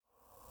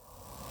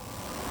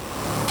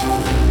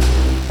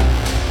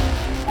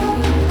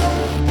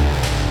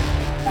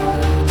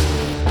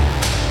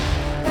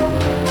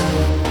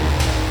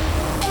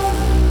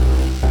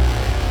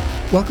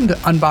Welcome to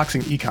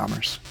Unboxing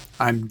E-Commerce.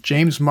 I'm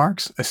James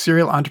Marks, a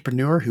serial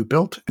entrepreneur who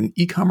built an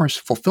e-commerce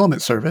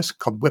fulfillment service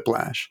called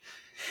Whiplash.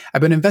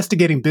 I've been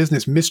investigating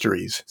business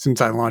mysteries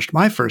since I launched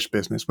my first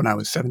business when I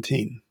was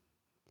 17.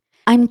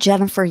 I'm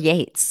Jennifer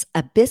Yates,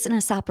 a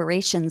business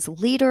operations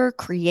leader,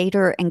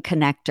 creator, and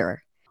connector.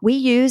 We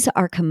use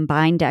our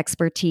combined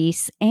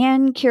expertise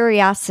and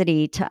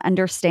curiosity to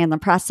understand the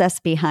process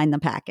behind the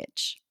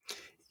package.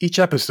 Each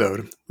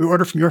episode, we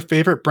order from your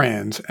favorite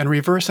brands and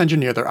reverse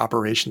engineer their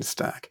operations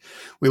stack.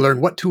 We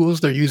learn what tools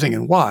they're using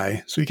and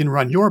why, so you can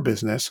run your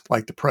business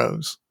like the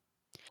pros.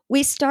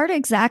 We start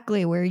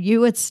exactly where you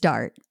would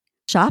start,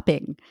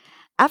 shopping.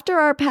 After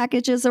our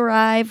packages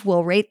arrive,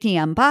 we'll rate the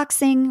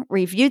unboxing,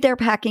 review their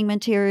packing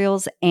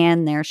materials,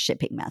 and their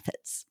shipping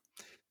methods.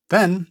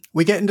 Then,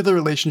 we get into the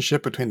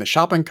relationship between the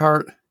shopping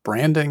cart,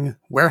 branding,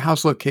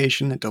 warehouse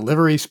location,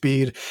 delivery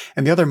speed,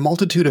 and the other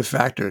multitude of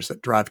factors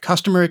that drive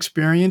customer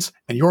experience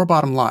and your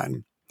bottom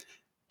line.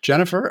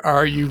 Jennifer,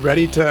 are you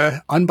ready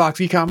to unbox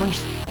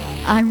e-commerce?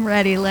 I'm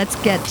ready. Let's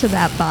get to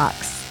that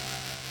box.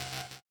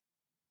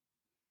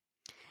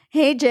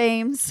 Hey,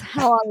 James.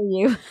 How are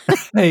you?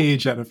 Hey,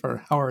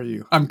 Jennifer. How are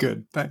you? I'm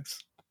good.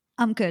 Thanks.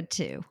 I'm good,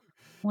 too.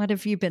 What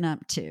have you been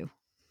up to?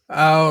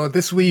 Oh,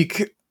 this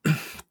week,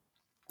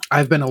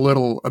 I've been a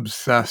little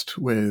obsessed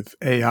with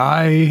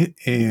AI,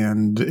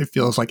 and it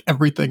feels like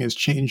everything is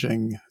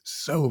changing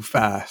so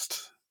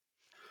fast.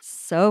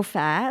 So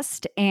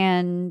fast.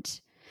 And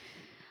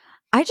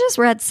I just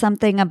read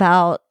something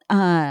about,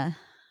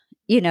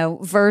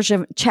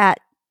 version chat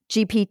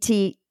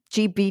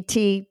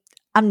GBT.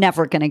 I'm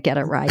never going to get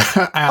it right.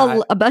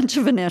 A bunch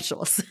of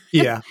initials.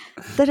 Yeah.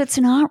 That it's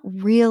not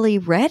really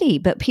ready,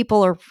 but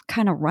people are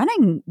kind of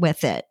running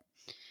with it.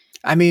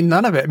 I mean,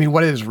 none of it. I mean,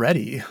 what is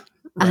ready?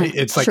 Right?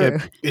 It's like true.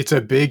 It's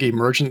a big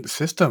emergent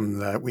system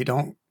that we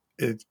don't.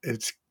 It's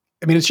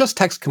just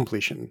text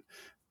completion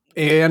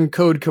and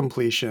code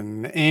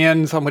completion,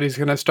 and somebody's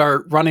going to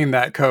start running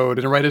that code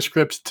and write a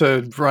script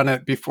to run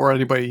it before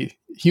anybody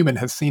human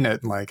has seen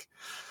it. And like,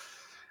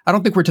 I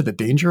don't think we're to the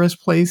dangerous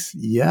place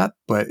yet,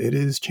 but it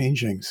is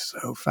changing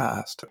so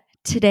fast.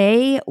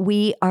 Today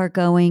we are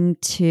going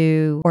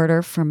to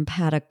order from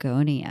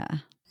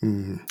Patagonia.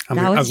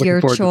 That was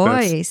your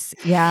choice.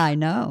 Yeah, I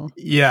know.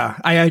 Yeah,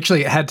 I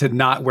actually had to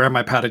not wear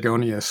my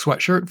Patagonia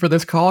sweatshirt for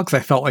this call because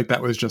I felt like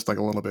that was just like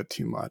a little bit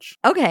too much.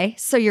 Okay,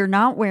 so you're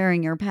not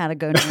wearing your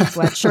Patagonia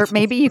sweatshirt.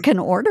 Maybe you can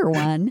order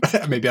one.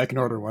 Maybe I can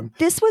order one.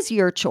 This was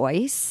your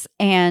choice.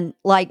 And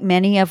like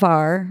many of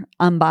our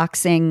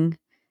unboxing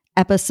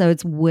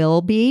episodes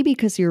will be,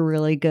 because you're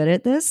really good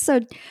at this.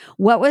 So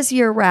what was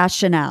your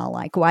rationale?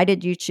 Like, why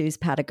did you choose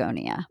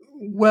Patagonia?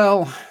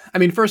 Well, I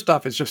mean, first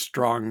off, it's just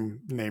strong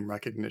name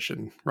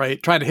recognition,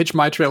 right? Trying to hitch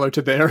my trailer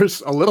to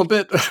theirs a little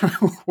bit,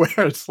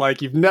 where it's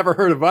like, you've never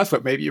heard of us,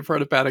 but maybe you've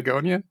heard of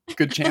Patagonia.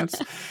 Good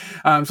chance.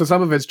 So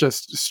some of it's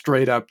just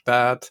straight up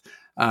that.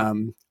 I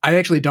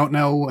actually don't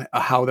know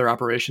how their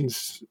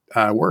operations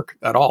work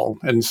at all.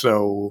 And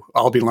so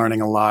I'll be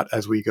learning a lot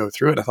as we go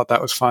through it. I thought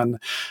that was fun.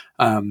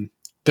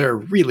 They're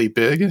really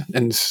big,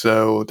 and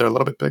so they're a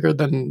little bit bigger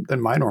than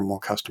my normal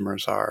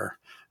customers are.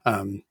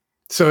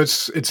 So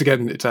it's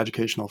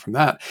educational from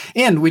that.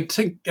 And we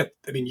think, I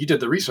mean, you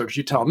did the research,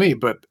 you tell me,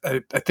 but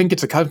I think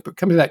it's a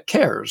company that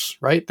cares,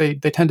 right? They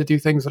tend to do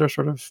things that are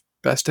sort of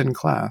best in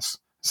class.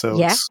 So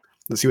yeah.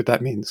 Let's see what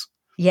that means.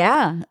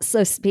 Yeah.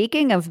 So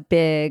speaking of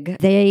big,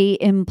 they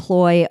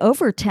employ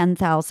over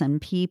 10,000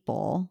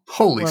 people.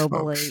 Holy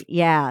globally. Smokes.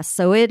 Yeah.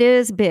 So it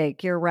is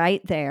big. You're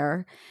right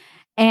there.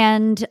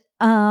 And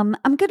I'm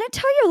going to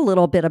tell you a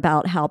little bit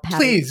about how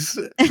Please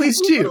do. A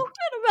little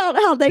bit about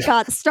how they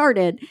got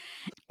started.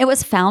 It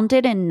was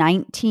founded in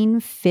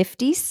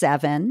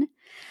 1957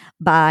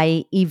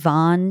 by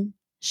Yvon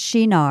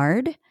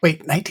Chouinard.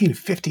 Wait,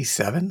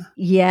 1957?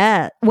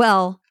 Yeah.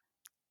 Well,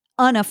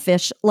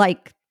 unofficial,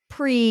 like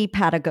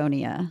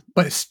pre-Patagonia.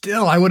 But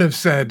still, I would have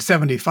said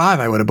 75.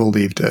 I would have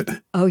believed it.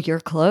 Oh,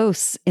 you're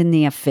close. In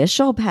the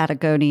official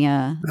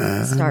Patagonia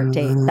start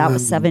date, that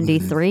was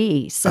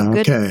 73. So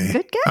okay.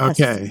 Good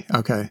guess.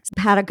 Okay.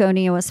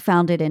 Patagonia was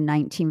founded in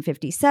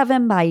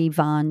 1957 by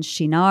Yvon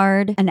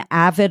Chouinard, an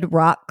avid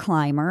rock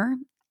climber.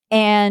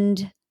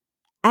 And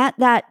at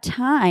that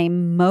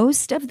time,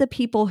 most of the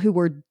people who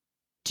were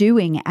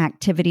doing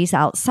activities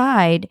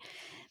outside,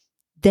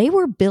 they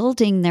were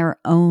building their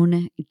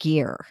own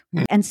gear.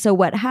 And so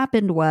what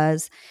happened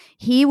was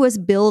he was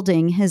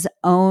building his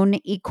own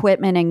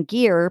equipment and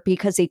gear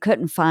because he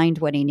couldn't find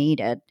what he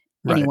needed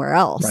anywhere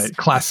else. Right.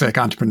 Classic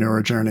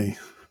entrepreneur journey.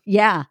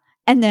 Yeah.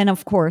 And then,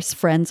 of course,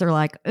 friends are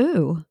like,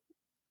 ooh,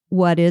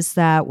 what is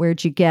that?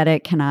 Where'd you get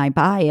it? Can I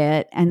buy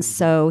it? And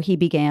so he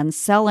began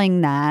selling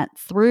that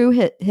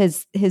through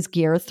his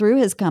gear, through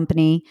his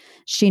company,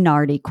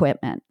 Chouinard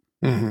Equipment.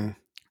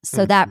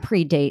 So that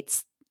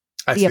predates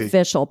the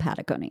official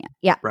Patagonia.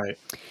 Yeah. Right.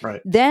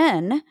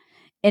 Then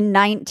in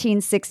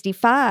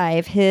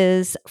 1965,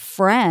 his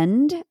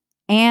friend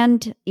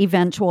and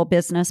eventual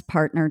business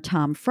partner,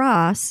 Tom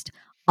Frost,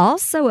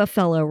 also a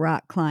fellow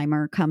rock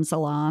climber, comes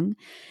along.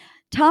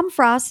 Tom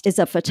Frost is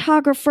a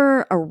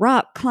photographer, a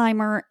rock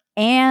climber,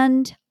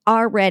 and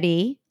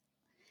already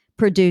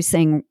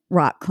producing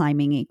rock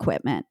climbing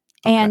equipment.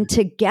 Okay. And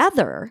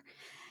together,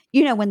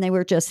 when they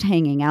were just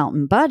hanging out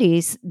in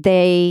buddies,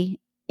 they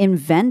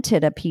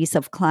invented a piece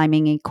of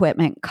climbing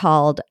equipment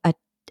called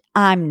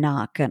I'm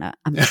gonna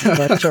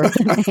butcher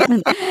the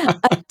name,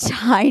 a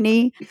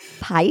tiny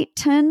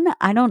python.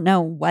 I don't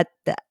know what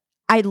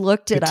I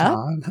looked it up.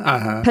 Baton.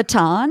 Uh-huh.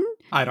 Paton?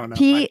 I don't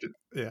know.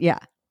 Yeah,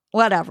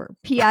 whatever.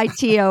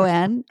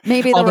 Piton.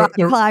 Maybe the rock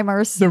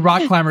climbers. The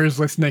rock climbers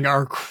listening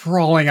are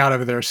crawling out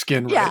of their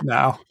skin right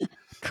now.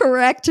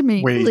 Correct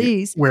me,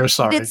 please. We're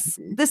sorry. It's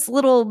this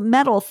little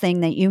metal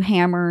thing that you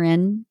hammer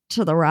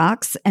into the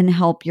rocks and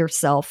help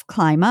yourself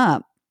climb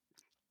up.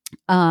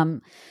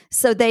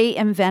 So they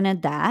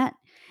invented that.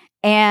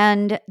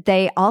 And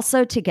they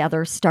also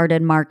together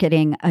started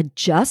marketing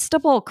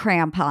adjustable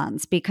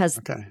crampons because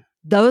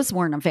those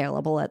weren't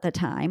available at the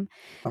time.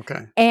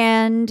 Okay.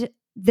 And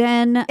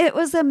then it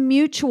was a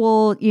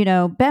mutual,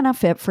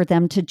 benefit for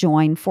them to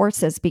join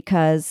forces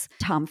because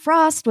Tom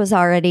Frost was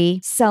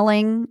already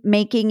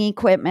making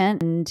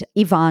equipment, and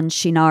Yvon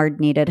Chouinard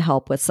needed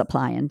help with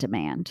supply and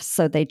demand.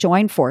 So they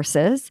joined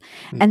forces.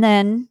 Mm-hmm. And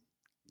then,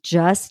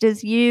 just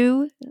as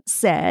you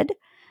said,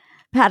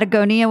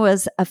 Patagonia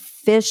was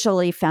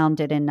officially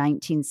founded in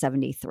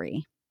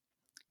 1973.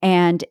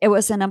 And it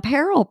was an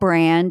apparel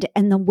brand.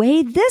 And the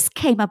way this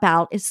came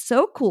about is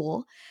so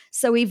cool.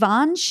 So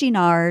Yvon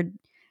Chouinard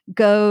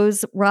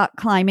goes rock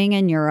climbing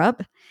in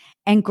Europe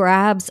and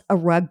grabs a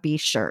rugby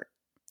shirt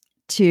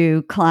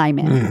to climb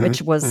in,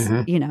 which was,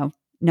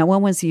 no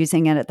one was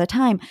using it at the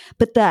time.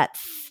 But that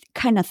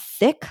kind of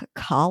thick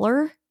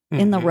collar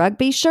in the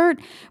rugby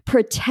shirt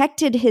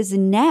protected his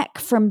neck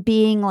from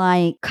being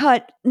like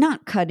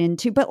not cut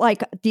into, but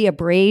like the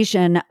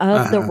abrasion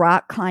of the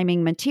rock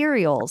climbing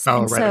materials.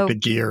 Oh, and right. So, the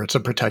gear, it's a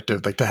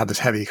protective, like to have this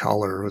heavy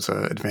collar was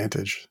an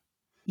advantage.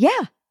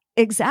 Yeah,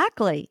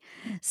 exactly.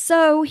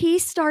 So he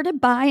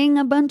started buying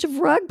a bunch of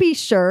rugby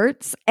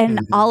shirts, and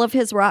all of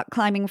his rock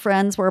climbing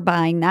friends were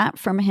buying that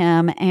from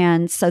him.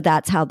 And so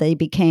that's how they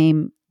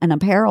became an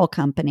apparel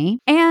company.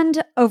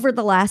 And over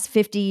the last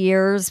 50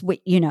 years,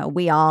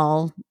 we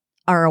all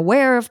are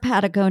aware of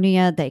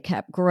Patagonia. They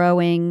kept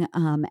growing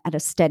at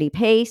a steady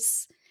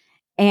pace.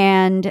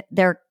 And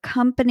their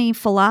company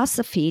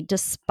philosophy,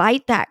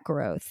 despite that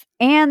growth,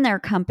 and their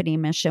company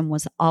mission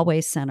was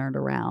always centered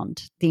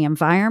around the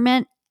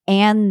environment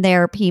and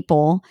their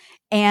people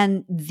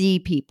and the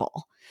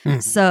people.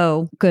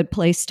 So, good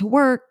place to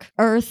work,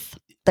 Earth.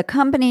 The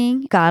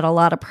company got a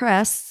lot of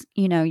press.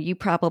 You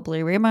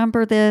probably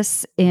remember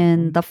this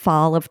in the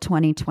fall of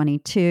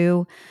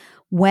 2022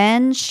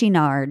 when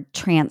Chouinard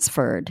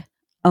transferred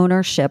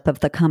ownership of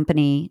the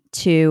company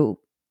to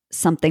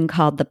something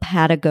called the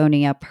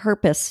Patagonia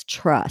Purpose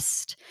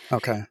Trust.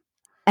 Okay.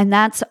 And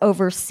that's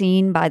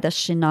overseen by the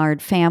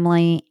Chouinard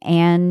family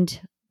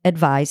and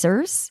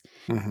advisors.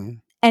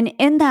 And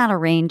in that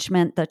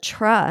arrangement, the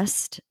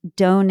trust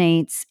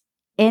donates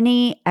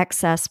any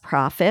excess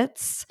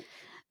profits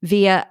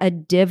via a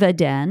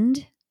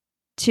dividend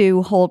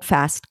to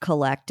Holdfast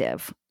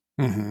Collective,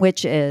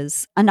 which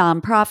is a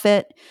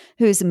nonprofit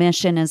whose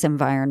mission is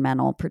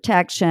environmental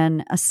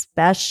protection,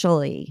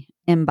 especially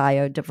in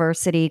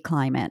biodiversity,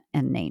 climate,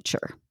 and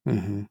nature.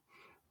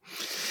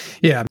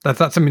 Yeah,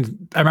 that's. I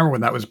mean, I remember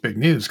when that was big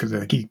news because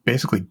he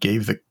basically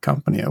gave the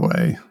company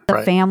away.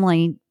 The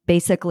family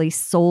basically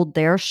sold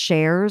their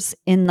shares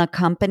in the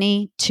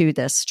company to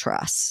this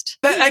trust.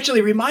 That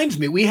actually reminds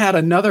me, we had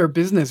another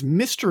business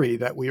mystery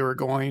that we were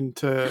going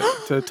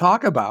to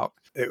talk about.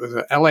 It was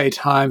an LA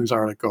Times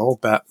article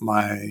that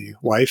my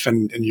wife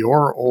and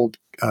your old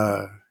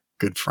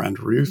good friend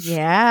Ruth,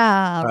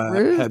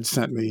 Ruth had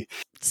sent me.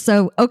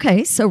 So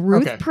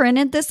Ruth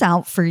printed this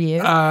out for you.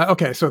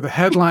 So the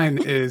headline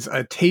is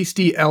A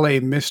Tasty LA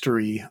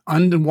Mystery.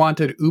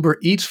 Unwanted Uber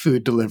Eats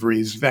food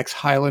deliveries vex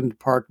Highland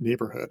Park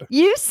neighborhood.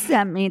 You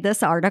sent me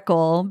this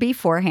article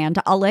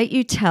beforehand. I'll let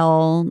you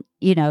tell,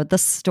 the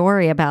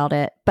story about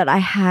it, but I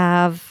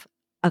have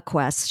a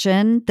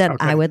question that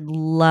I would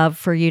love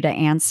for you to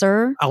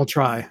answer. I'll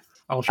try.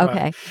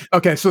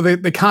 Okay. So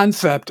the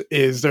concept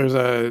is there's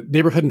a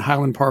neighborhood in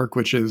Highland Park,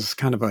 which is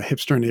kind of a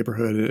hipster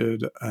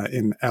neighborhood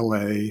in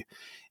LA.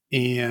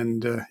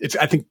 And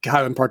I think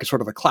Highland Park is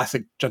sort of a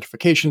classic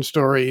gentrification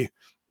story.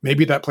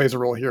 Maybe that plays a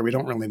role here. We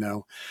don't really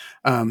know.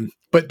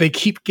 But they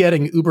keep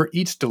getting Uber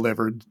Eats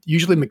delivered,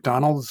 usually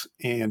McDonald's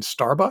and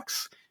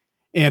Starbucks.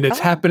 And it's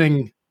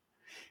happening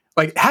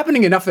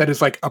enough that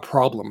it's like a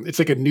problem. It's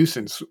like a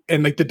nuisance.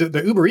 And like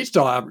the Uber Eats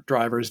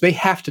drivers, they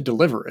have to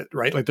deliver it,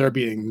 right? Like they're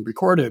being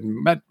recorded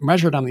and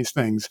measured on these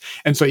things.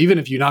 And so even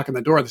if you knock on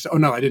the door and they say, oh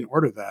no, I didn't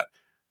order that,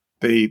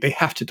 they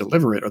have to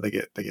deliver it or they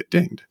get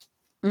dinged.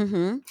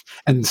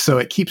 And so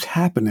it keeps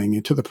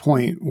happening to the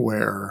point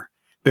where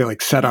they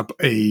like set up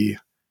a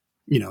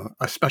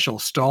special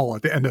stall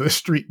at the end of the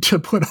street to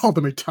put all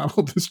the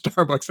McDonald's and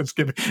Starbucks that's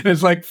given. And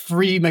it's like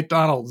free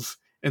McDonald's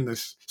in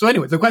this. So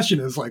anyway, the question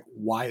is like,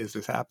 why is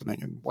this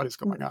happening and what is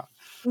going on?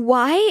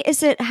 Why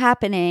is it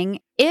happening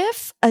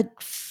if a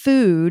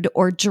food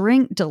or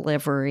drink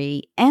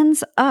delivery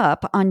ends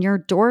up on your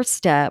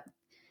doorstep?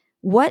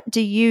 What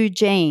do you,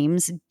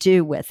 James,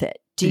 do with it?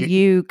 Do Do you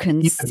you eat the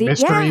consider?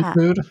 mystery Yeah.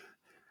 food?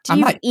 Do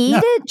you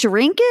eat it,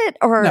 drink it,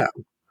 No, or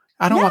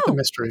I don't want the no?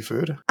 mystery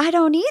food. I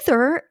don't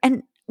either.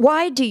 And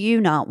why do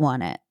you not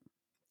want it?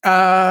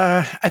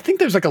 I think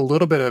there's like a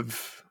little bit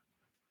of,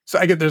 so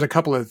I get, there's a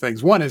couple of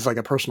things. One is like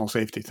a personal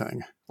safety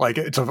thing. Like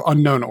it's of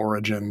unknown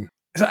origin.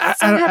 So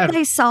So have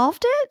they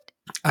solved it?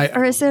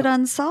 Or is it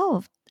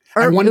unsolved?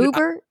 Or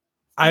Uber?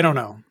 I don't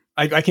know.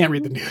 I can't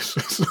read the news.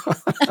 So I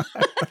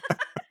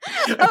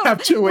Oh,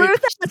 have to wait.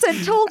 Ruth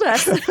hasn't told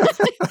us.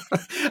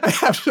 I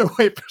have to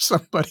wait for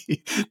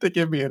somebody to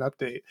give me an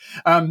update.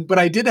 But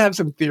I did have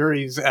some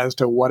theories as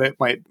to what it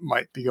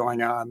might be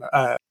going on.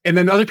 And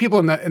then other people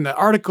in the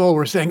article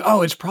were saying,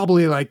 "Oh, it's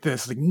probably like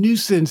this like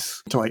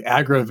nuisance to like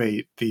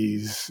aggravate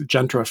these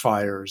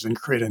gentrifiers and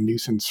create a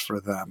nuisance for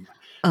them."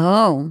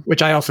 Oh,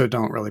 Which I also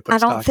don't really put. I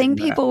don't think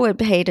people would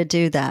pay to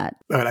do that.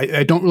 But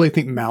I don't really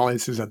think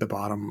malice is at the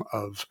bottom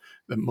of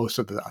most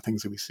of the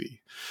things that we see.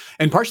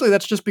 And partially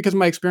that's just because of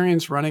my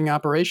experience running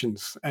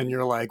operations. And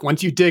you're like,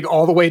 once you dig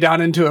all the way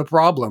down into a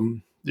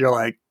problem, you're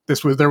like,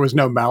 there was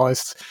no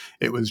malice.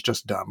 It was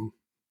just dumb.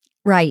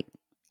 Right.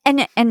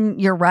 And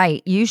you're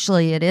right.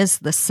 Usually it is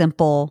the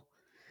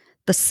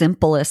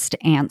simplest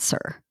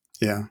answer.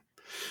 Yeah.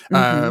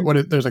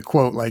 Mm-hmm. There's a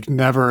quote like,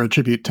 never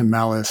attribute to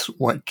malice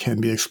what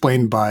can be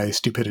explained by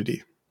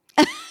stupidity.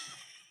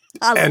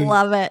 I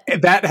love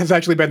it. That has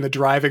actually been the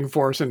driving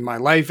force in my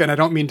life. And I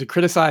don't mean to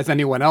criticize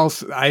anyone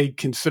else. I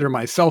consider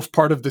myself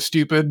part of the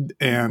stupid,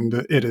 and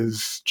it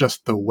is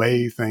just the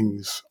way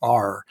things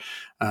are.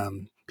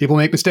 People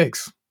make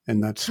mistakes,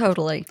 and that's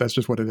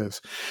just what it is.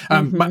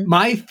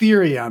 My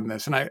theory on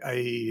this, and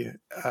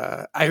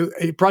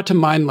I brought to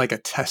mind like a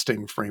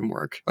testing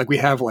framework. Like we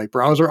have like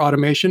browser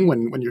automation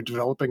when you're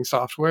developing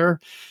software,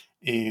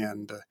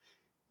 and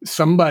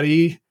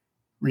somebody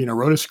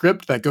wrote a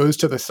script that goes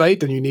to the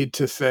site, and you need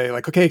to say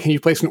like, okay, can you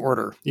place an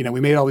order?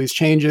 We made all these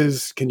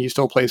changes. Can you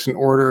still place an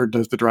order?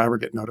 Does the driver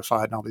get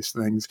notified and all these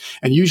things?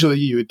 And usually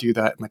you would do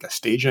that in like a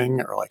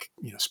staging or like,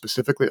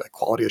 specifically like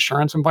quality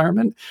assurance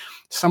environment.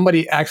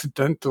 Somebody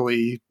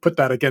accidentally put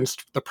that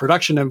against the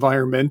production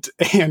environment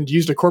and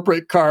used a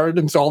corporate card.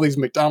 And so all these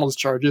McDonald's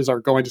charges are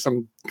going to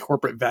some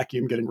corporate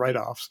vacuum getting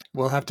write-offs.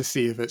 We'll have to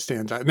see if it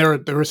stands out.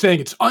 And they were saying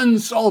it's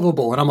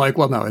unsolvable. And I'm like,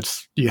 well, no,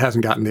 it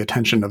hasn't gotten the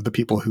attention of the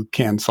people who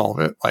can solve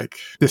it. Like,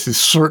 this is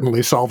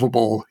certainly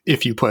solvable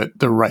if you put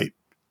the right,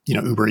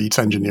 Uber Eats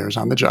engineers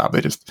on the job.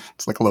 It's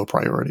like a low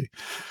priority.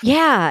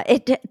 Yeah,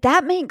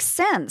 that makes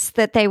sense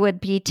that they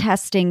would be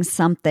testing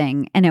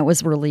something and it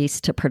was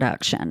released to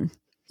production.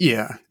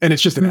 Yeah, and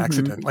it's just an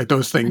accident. Like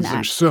those things,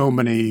 there's so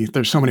many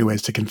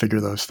ways to configure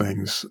those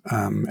things,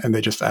 and they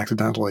just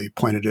accidentally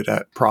pointed it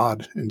at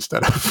prod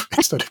instead of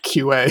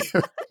QA.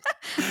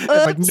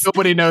 Like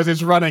nobody knows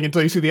it's running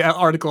until you see the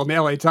article in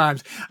the LA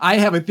Times. I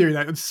have a theory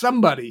that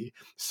somebody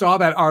saw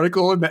that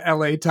article in the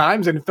LA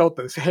Times and felt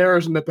those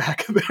hairs in the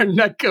back of their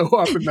neck go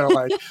up, and they're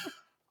like,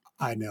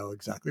 "I know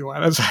exactly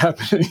why that's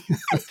happening."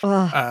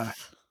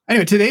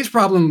 Anyway, today's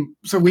problem.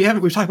 So we've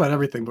talked about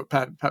everything but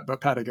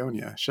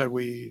Patagonia. Should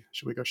we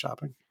go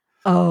shopping?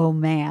 Oh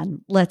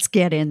man, let's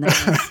get in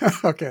there.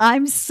 Okay.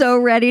 I'm so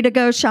ready to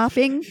go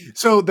shopping.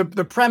 So the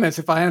premise,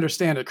 if I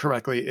understand it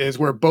correctly, is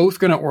we're both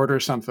going to order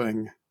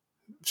something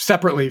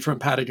separately from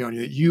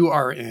Patagonia. You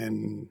are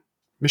in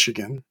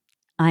Michigan.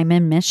 I'm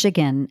in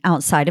Michigan,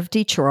 outside of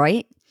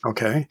Detroit.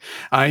 Okay.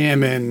 I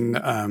am in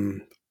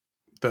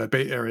the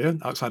Bay Area,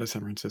 outside of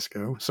San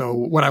Francisco. So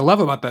what I love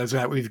about that is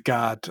that we've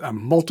got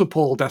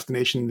multiple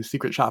destination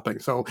secret shopping.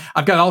 So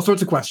I've got all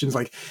sorts of questions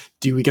like,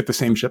 do we get the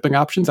same shipping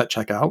options at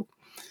checkout?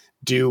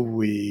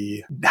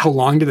 How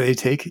long do they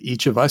take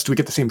each of us? Do we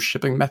get the same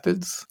shipping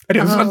methods?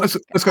 Anyway, let's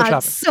go shopping.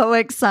 I'm so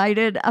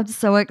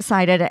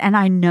excited. And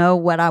I know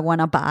what I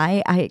want to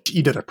buy.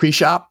 You did a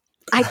pre-shop?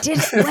 I did.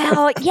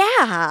 Well,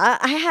 yeah,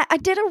 I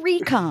did a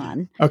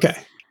recon. Okay.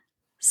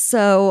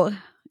 So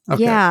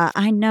yeah,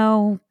 I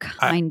know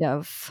kind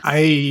of.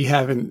 I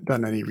haven't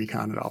done any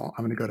recon at all.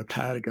 I'm going to go to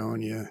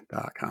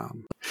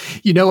Patagonia.com.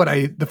 You know what?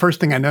 The first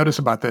thing I noticed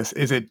about this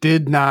is it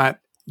did not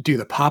do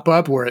the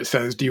pop-up where it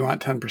says, do you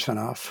want 10%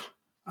 off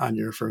on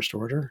your first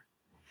order?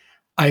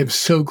 I am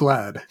so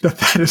glad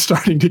that is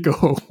starting to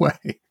go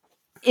away.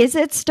 Is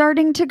it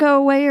starting to go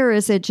away, or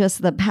is it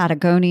just that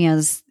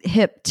Patagonia's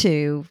hip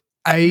to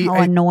how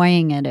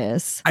annoying it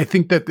is? I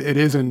think that it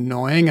is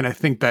annoying, and I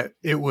think that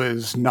it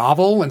was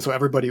novel, and so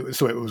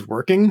it was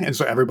working, and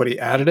so everybody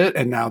added it,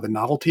 and now the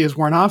novelty is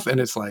worn off,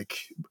 and it's like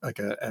a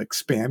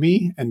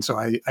spammy, and so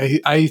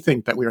I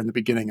think that we're in the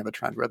beginning of a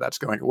trend where that's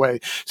going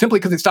away, simply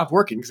because it stopped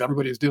working because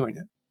everybody is doing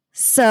it.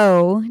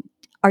 So,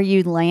 are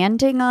you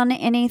landing on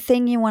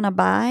anything you want to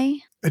buy?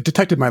 It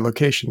detected my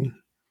location.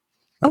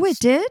 Oh, it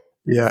did?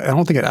 Yeah, I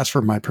don't think it asked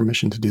for my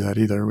permission to do that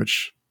either,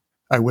 which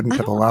I wouldn't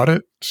have allowed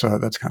it, so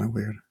that's kind of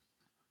weird.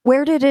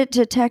 Where did it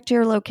detect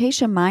your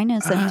location? Mine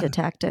isn't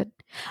detected.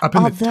 Up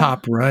in the Although,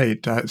 top right,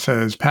 it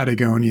says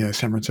Patagonia,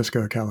 San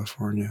Francisco,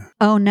 California.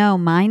 oh no,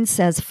 mine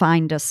says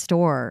find a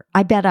store.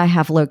 I bet I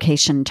have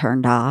location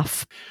turned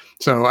off.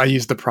 So I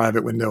use the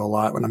private window a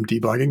lot when I'm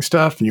debugging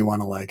stuff, and you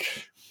want to like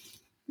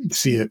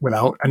see it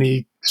without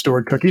any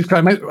stored cookies.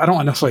 I don't want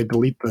to necessarily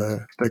delete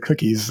the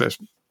cookies in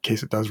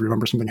case it does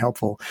remember something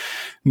helpful.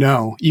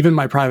 No, even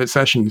my private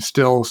session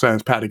still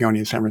says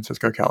Patagonia, San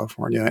Francisco,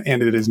 California,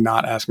 and it is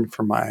not asking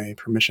for my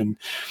permission.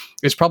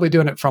 It's probably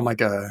doing it from like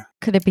a...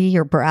 Could it be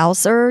your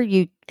browser?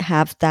 You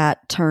have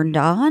that turned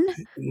on?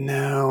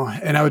 No,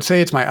 and I would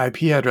say it's my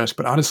IP address,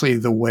 but honestly,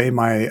 the way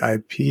my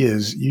IP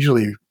is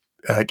usually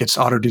gets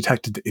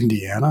auto-detected to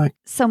Indiana.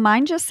 So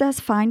mine just says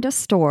find a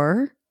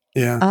store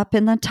Yeah, up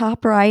in the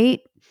top right.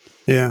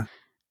 yeah.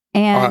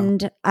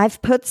 And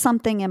I've put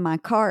something in my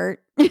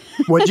cart.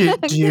 What do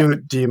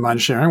you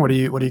mind sharing? What are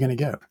you going to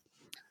get?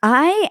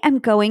 I am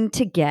going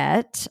to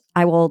get,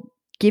 I will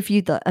give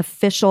you the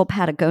official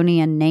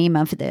Patagonian name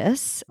of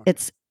this.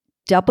 It's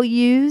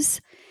W's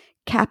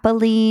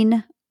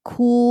Capilene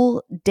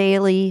Cool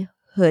Daily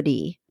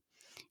Hoodie.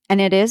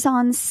 And it is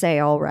on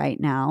sale right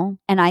now.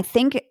 And I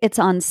think it's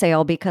on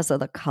sale because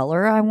of the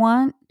color I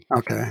want.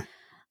 Okay.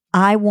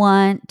 I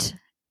want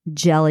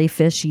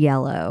jellyfish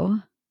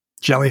yellow.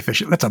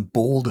 Jellyfish. That's a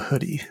bold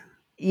hoodie.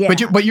 Yeah.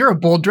 But you're a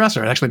bold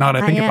dresser. Actually, now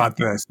that I think about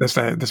this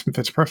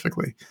fits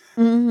perfectly.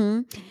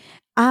 Mm-hmm.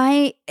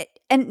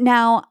 And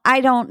now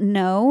I don't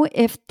know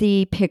if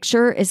the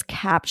picture is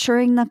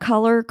capturing the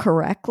color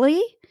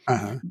correctly,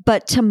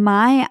 but to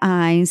my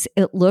eyes,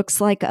 it looks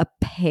like a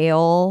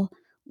pale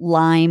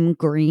lime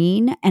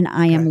green, and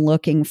I am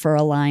looking for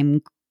a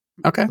lime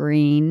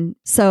green.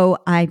 So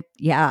I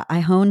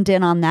honed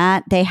in on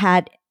that. They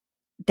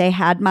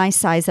had my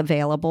size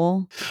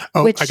available.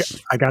 Oh,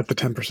 I got the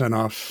 10%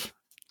 off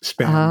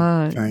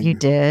spam thing. You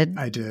did?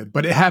 I did.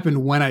 But it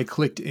happened when I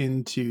clicked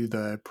into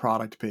the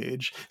product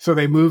page. So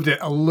they moved it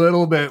a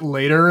little bit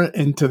later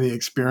into the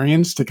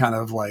experience to kind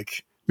of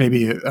like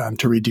maybe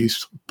to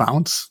reduce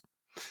bounce.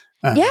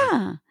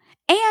 Yeah.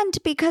 And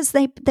because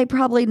they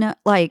probably know,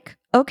 like,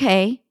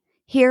 okay,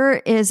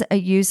 here is a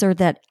user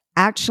that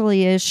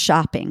actually is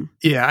shopping.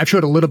 Yeah, I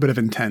showed a little bit of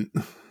intent.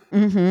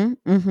 Mm-hmm.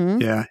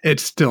 Mm-hmm. Yeah,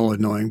 it's still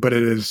annoying, but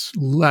it is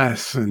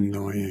less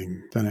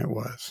annoying than it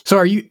was. So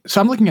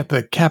I'm looking at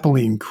the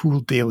Capilene Cool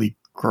Daily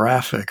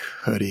graphic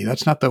hoodie.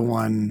 That's not the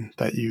one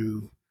that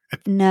you...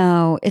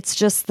 No, it's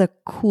just the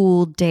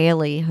Cool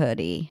Daily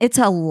hoodie. It's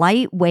a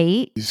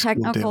lightweight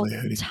technical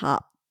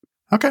top.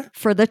 Okay.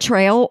 For the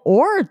trail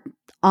or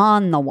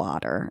on the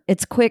water.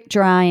 It's quick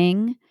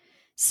drying,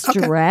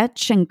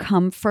 stretch and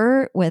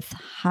comfort with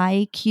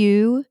high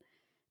Q,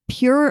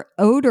 pure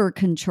odor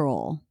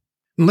control.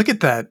 Look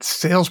at that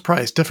sales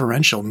price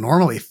differential.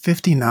 Normally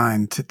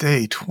 $59,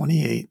 today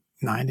 $28.99.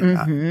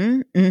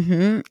 Mm-hmm,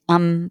 mm-hmm.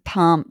 I'm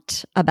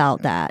pumped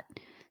about that.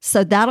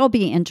 So that'll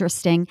be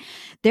interesting.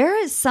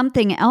 There is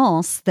something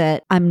else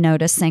that I'm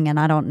noticing, and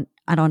I don't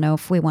know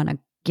if we want to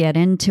get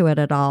into it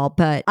at all,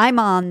 but I'm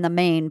on the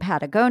main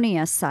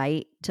Patagonia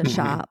site to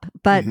shop,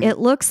 but it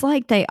looks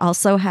like they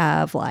also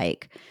have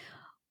like,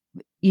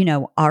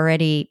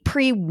 already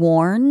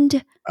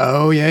pre-warned.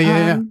 Oh,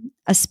 yeah.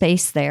 A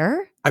space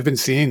there. I've been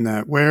seeing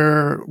that.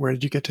 Where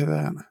did you get to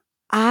that?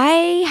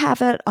 I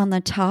have it on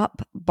the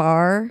top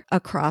bar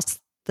across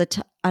the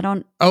top. I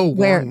don't...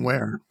 Worn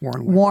wear.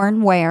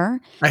 Worn wear.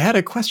 I had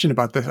a question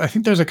about this. I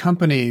think there's a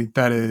company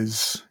that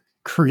is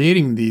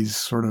creating these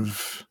sort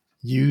of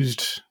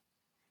used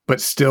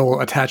but still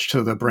attached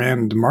to the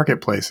brand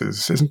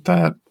marketplaces. Isn't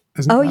that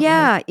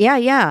yeah. right?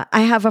 Yeah.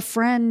 I have a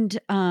friend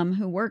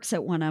who works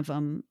at one of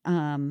them.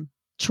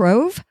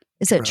 Trove?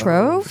 Is it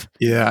Trove?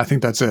 Yeah, I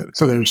think that's it.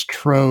 So there's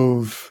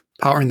Trove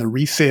powering the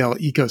resale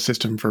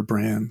ecosystem for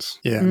brands.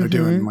 Yeah, they're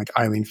doing like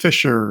Eileen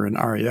Fisher and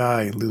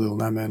REI and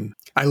Lululemon.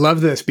 I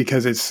love this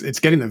because it's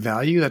getting the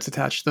value that's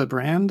attached to the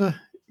brand,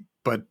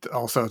 but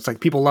also it's like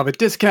people love a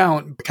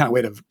discount, kind of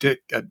way to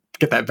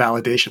get that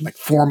validation, like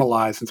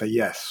formalize and say,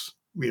 yes,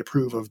 we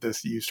approve of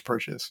this used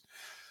purchase.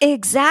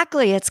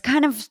 Exactly.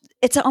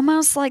 It's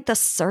almost like the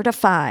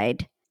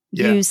certified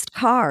used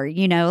car,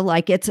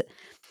 like it's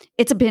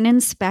been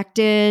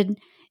inspected,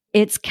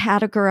 it's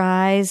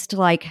categorized,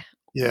 like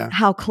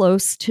how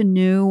close to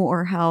new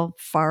or how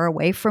far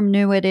away from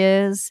new it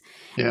is.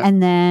 Yeah.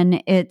 And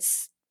then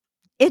it's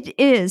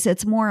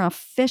more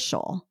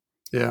official.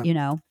 Yeah.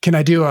 Can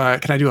I do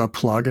a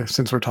plug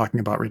since we're talking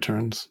about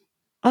returns?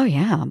 Oh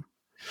yeah.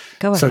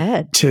 Go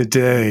ahead.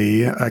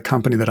 Today, a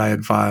company that I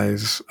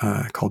advise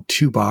called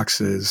 2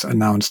 Boxes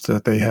announced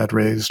that they had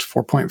raised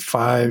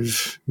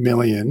 $4.5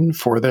 million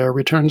for their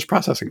returns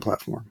processing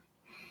platform.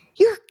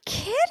 You're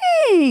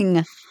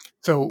kidding.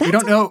 So we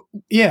don't know.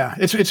 Yeah,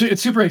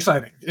 it's super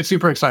exciting. It's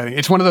super exciting.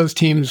 It's one of those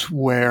teams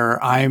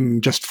where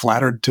I'm just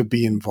flattered to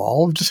be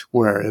involved,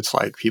 where it's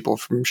like people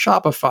from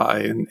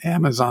Shopify and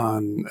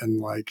Amazon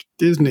and like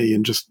Disney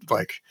and just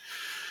like,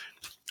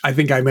 I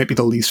think I might be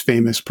the least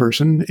famous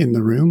person in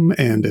the room,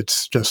 and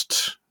it's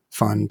just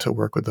fun to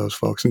work with those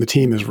folks. And the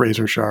team is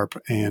razor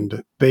sharp,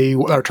 and they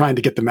are trying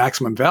to get the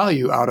maximum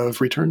value out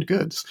of returned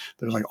goods.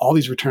 There's like all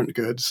these returned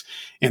goods,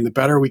 and the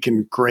better we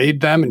can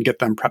grade them and get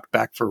them prepped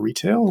back for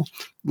retail,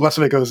 the less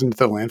of it goes into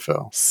the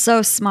landfill.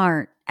 So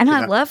smart. And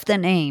I love the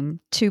name,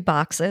 2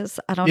 boxes.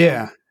 I don't know.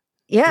 Yeah.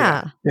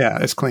 Yeah. Yeah.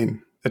 It's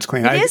clean. It's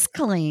clean. It is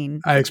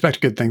clean. I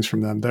expect good things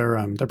from them.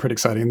 They're pretty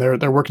exciting.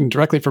 They're working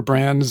directly for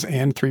brands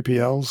and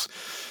 3PLs.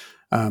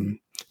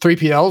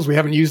 3PLs, we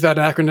haven't used that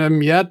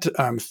acronym yet.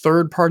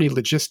 Third-party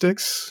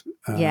logistics.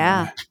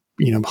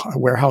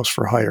 Warehouse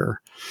for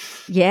hire.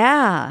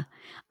 Yeah.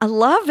 I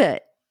love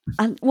it.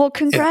 Well,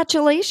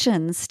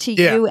 congratulations to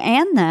you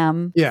and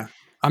them. Yeah.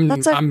 I'm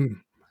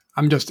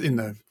just in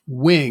the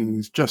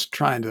wings, just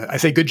trying to, I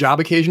say good job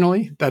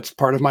occasionally. That's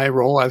part of my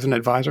role as an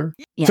advisor.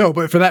 Yeah. So,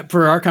 but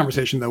for our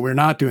conversation though, we're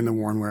not doing the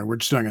Warrenware. We're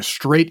just doing a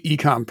straight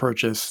e-com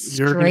purchase.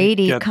 Straight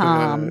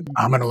e-com.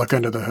 I'm going to look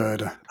under the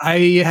hood.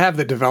 I have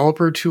the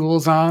developer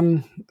tools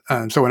on.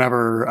 So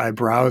whenever I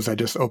browse, I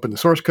just open the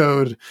source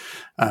code.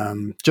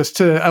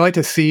 I like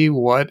to see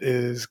what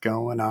is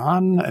going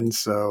on. And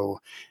so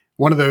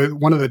one of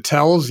the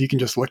tells, you can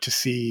just look to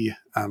see,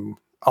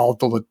 all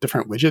the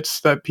different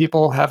widgets that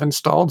people have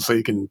installed, so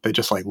they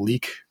just like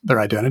leak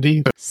their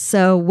identity.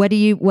 So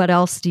what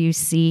else do you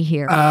see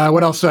here?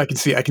 What else do I can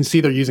see? I can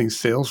see they're using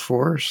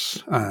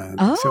Salesforce,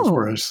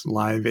 Salesforce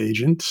Live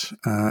Agent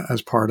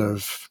as part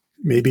of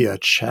maybe a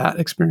chat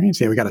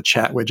experience. Yeah, we got a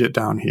chat widget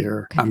down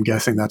here. Okay. I'm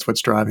guessing that's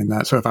what's driving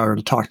that. So if I were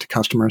to talk to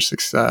customer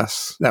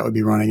success, that would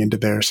be running into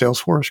their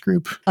Salesforce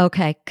group.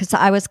 Okay, because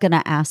I was going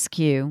to ask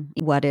you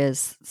what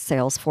is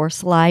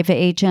Salesforce Live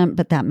Agent,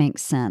 but that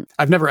makes sense.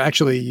 I've never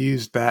actually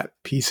used that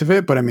piece of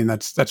it, but I mean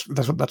that's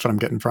what I'm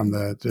getting from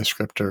the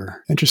descriptor.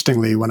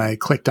 Interestingly, when I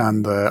clicked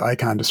on the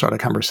icon to start a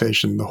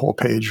conversation, the whole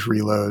page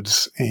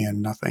reloads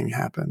and nothing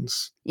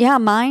happens. Yeah,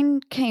 mine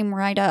came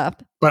right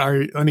up. But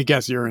let me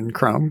guess, you're in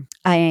Chrome?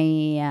 I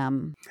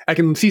am. I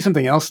can see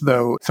something else,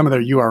 though. Some of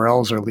their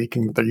URLs are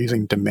leaking that they're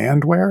using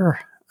Demandware.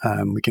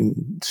 We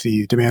can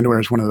see Demandware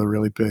is one of the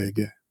really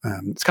big,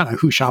 it's kind of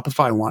who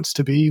Shopify wants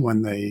to be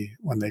when they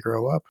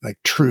grow up, like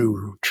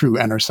true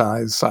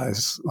enterprise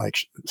size, like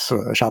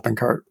shopping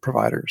cart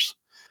providers.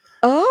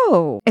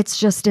 Oh, it's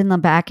just in the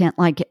back end,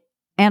 like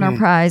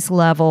enterprise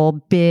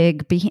level,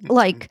 big,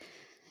 like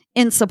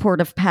in support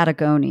of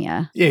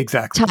Patagonia. Yeah,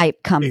 exactly.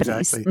 Type companies.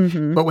 Exactly.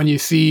 Mm-hmm. But when you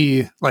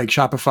see like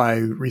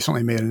Shopify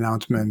recently made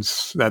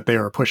announcements that they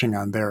are pushing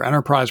on their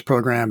enterprise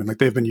program, and like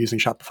they've been using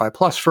Shopify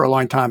Plus for a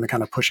long time and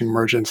kind of pushing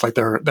merchants, like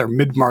they're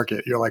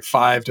mid-market, you're like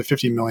 $5 to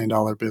 $50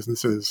 million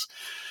businesses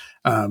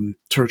to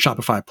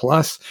Shopify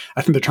Plus.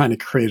 I think they're trying to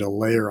create a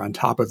layer on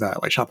top of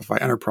that, like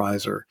Shopify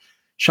Enterprise or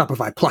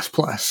Shopify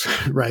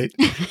Plus, right?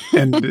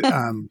 And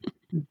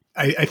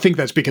I think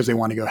that's because they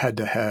want to go head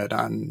to head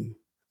on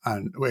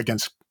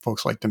against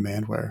folks like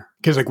Demandware.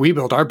 Because like we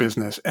built our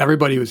business,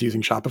 everybody was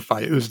using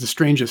Shopify. It was the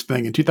strangest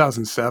thing. In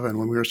 2007,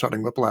 when we were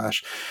starting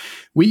Whiplash,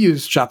 we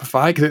used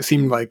Shopify because it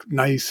seemed like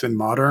nice and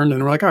modern.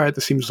 And we're like, all right,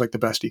 this seems like the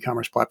best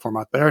e-commerce platform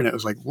out there. And it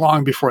was like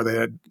long before they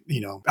had,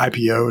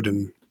 IPO'd,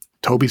 and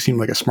Toby seemed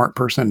like a smart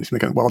person. It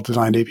seemed like a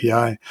well-designed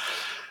API.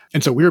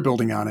 And so we were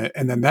building on it.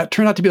 And then that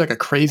turned out to be like a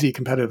crazy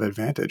competitive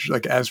advantage.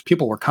 Like as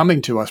people were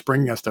coming to us,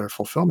 bringing us their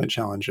fulfillment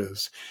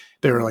challenges,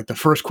 they were like, the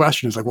first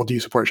question is like, well, do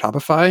you support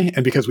Shopify?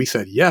 And because we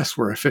said, yes,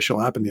 we're an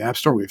official app in the App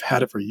Store. We've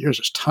had it for years.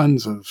 There's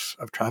tons of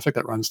traffic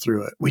that runs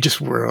through it.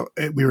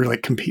 We were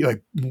like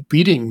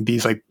beating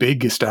these like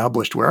big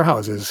established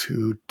warehouses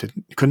who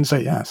couldn't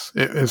say yes.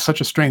 It was such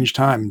a strange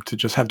time to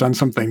just have done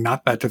something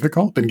not that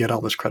difficult and get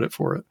all this credit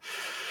for it.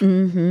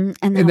 Mm-hmm.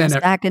 And that was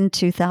back in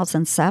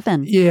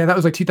 2007. Yeah, that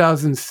was like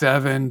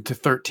 2007 to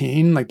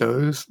 13, like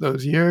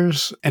those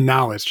years. And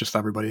now it's just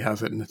everybody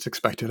has it and it's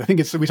expected. I think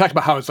we talked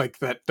about how it's like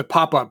that the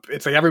pop-up,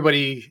 it's like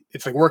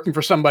it's like working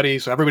for somebody,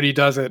 so everybody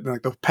does it, and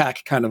like the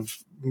pack kind of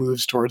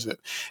moves towards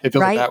it. It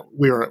feels like that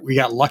we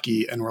got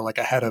lucky and we're like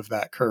ahead of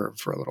that curve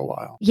for a little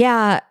while.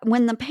 Yeah,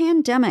 when the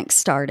pandemic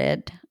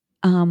started,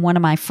 one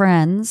of my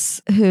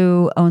friends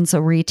who owns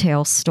a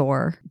retail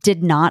store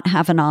did not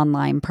have an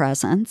online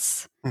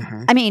presence.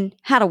 Mm-hmm. I mean,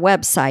 had a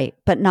website,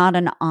 but not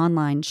an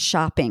online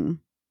shopping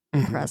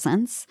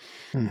presence,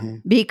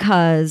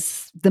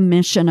 because the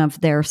mission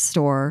of their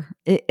store,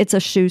 it's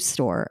a shoe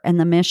store, and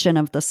the mission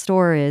of the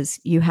store is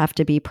you have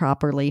to be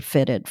properly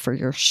fitted for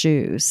your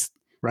shoes.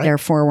 Right.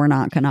 Therefore, we're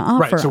not going to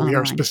offer so online. We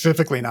are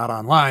specifically not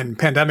online.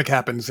 Pandemic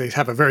happens, they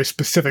have a very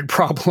specific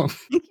problem.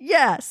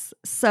 Yes.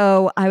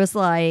 So I was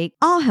like,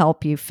 I'll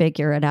help you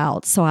figure it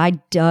out. So I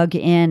dug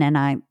in, and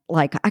I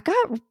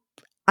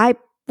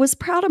was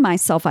proud of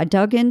myself. I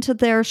dug into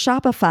their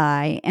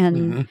Shopify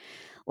and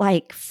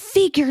like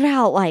figured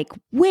out like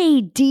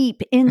way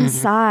deep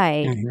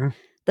inside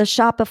the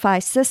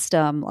Shopify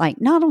system, like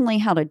not only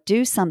how to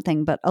do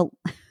something, but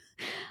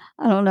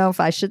I don't know if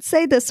I should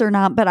say this or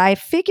not, but I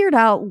figured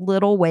out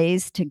little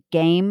ways to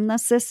game the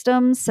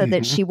system so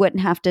that she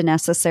wouldn't have to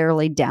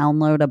necessarily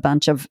download a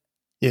bunch of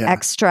Yeah.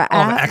 extra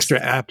All the apps. extra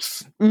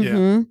apps.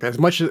 Mm-hmm. Yeah.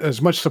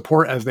 As much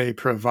support as they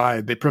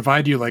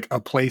provide you like a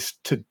place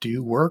to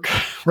do work,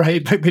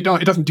 right? Like it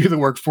doesn't do the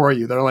work for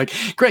you. They're like,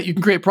 great, you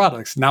can create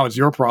products. Now it's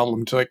your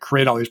problem to like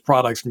create all these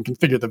products and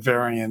configure the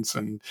variants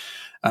and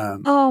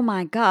Oh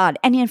my God.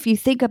 And if you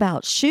think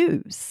about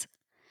shoes,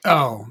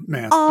 oh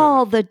man.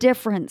 all the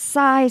different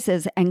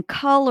sizes and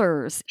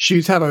colors.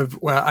 Shoes have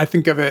I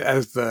think of it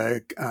as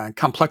the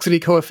complexity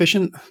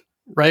coefficient,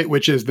 right?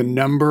 Which is the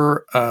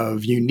number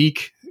of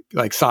unique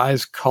like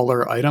size,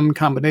 color, item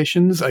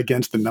combinations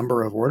against the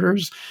number of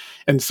orders.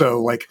 And so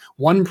like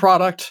one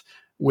product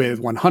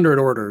with 100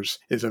 orders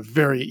is a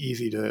very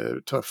easy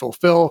to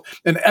fulfill.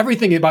 And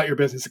everything about your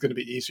business is going to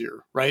be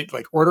easier, right?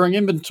 Like ordering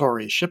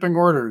inventory, shipping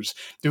orders,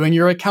 doing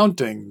your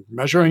accounting,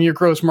 measuring your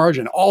gross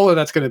margin, all of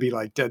that's going to be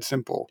like dead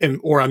simple.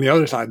 Or on the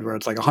other side where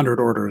it's like 100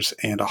 orders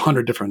and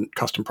 100 different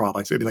custom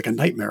products, it'd be like a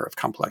nightmare of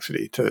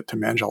complexity to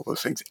manage all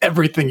those things.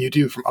 Everything you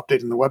do from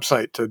updating the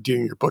website to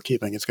doing your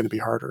bookkeeping is going to be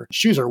harder.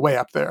 Shoes are way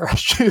up there.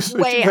 Shoes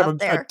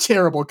have a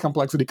terrible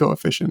complexity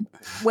coefficient.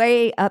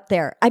 Way up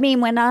there. I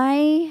mean, when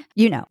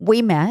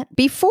we met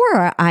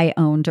before I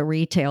owned a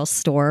retail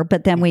store,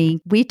 but then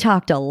we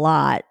talked a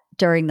lot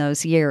during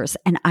those years.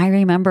 And I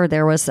remember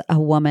there was a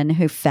woman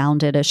who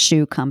founded a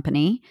shoe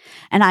company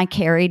and I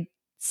carried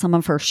some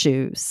of her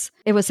shoes.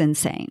 It was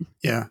insane.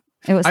 Yeah.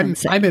 It was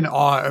insane. I'm in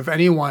awe of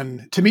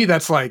anyone. To me,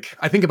 that's like,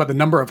 I think about the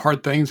number of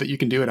hard things that you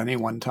can do at any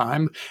one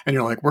time. And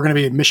you're like, we're going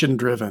to be mission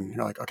driven.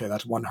 You're like, okay,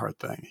 that's one hard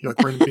thing. You're like,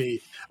 we're going to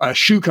be a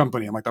shoe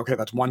company. I'm like, okay,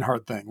 that's one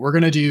hard thing. We're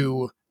going to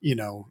do,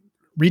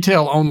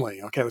 retail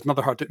only. Okay, that's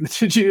another hard thing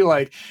to do.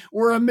 Like,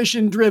 we're a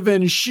mission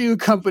driven shoe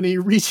company,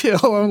 retail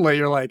only.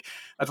 You're like,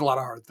 that's a lot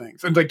of hard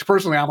things. And like,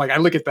 personally, I'm like, I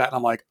look at that and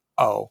I'm like,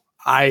 oh,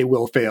 I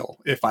will fail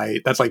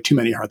that's like too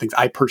many hard things.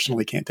 I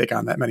personally can't take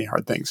on that many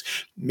hard things.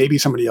 Maybe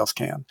somebody else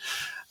can.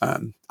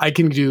 I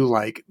can do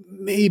like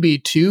maybe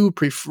 2,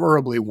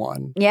 preferably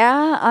 1.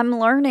 Yeah, I'm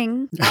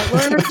learning. I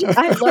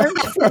learned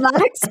from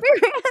that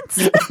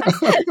experience.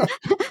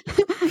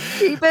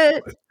 Keep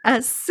it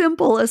as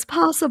simple as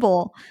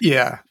possible.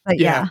 Yeah. But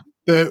yeah.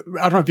 I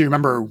don't know if you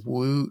remember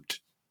Woot.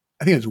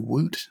 I think it was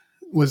Woot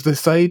was the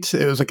site.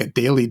 It was like a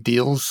daily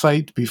deals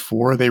site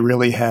before they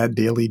really had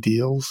daily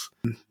deals.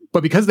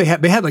 But because they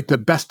had like the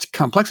best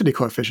complexity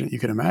coefficient you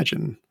can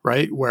imagine,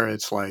 right? Where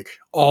it's like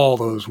all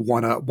those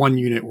one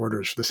unit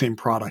orders for the same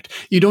product.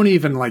 You don't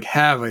even like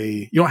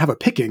you don't have a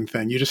picking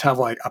thing. You just have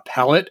like a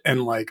pallet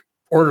and like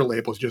order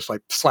labels, just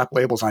like slap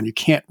labels on. You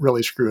can't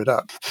really screw it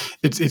up.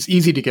 It's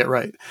easy to get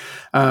right.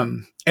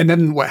 And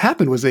then what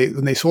happened was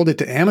when they sold it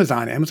to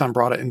Amazon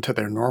brought it into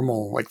their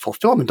normal like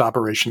fulfillment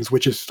operations,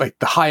 which is like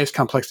the highest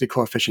complexity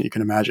coefficient you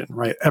can imagine,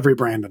 right? Every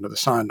brand under the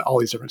sun, all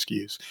these different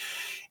SKUs.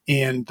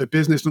 And the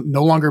business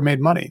no longer made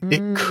money.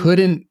 It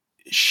couldn't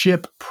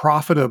ship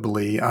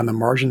profitably on the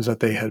margins that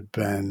they had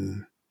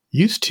been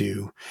used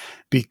to,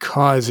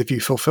 because if you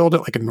fulfilled it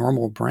like a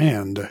normal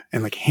brand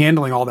and like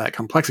handling all that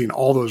complexity and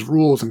all those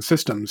rules and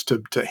systems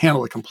to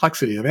handle the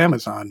complexity of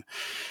Amazon,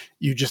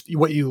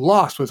 what you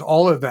lost was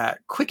all of that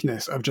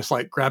quickness of just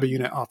like grab a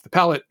unit off the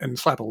pallet and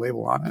slap a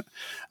label on it.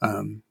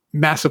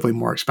 Massively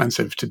more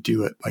expensive to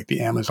do it like the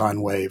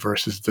Amazon way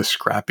versus the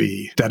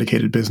scrappy,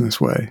 dedicated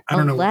business way. I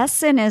don't know.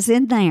 Lesson is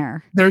in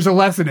there. There's a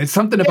lesson. It's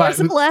something about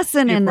There's a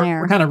lesson in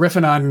there. We're kind of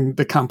riffing on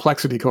the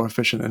complexity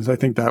coefficient, and I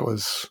think that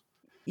was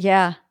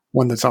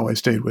one that's always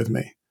stayed with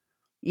me.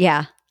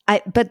 Yeah.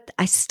 But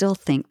I still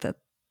think that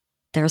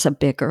there's a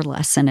bigger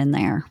lesson in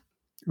there.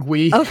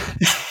 We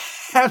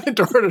haven't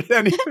ordered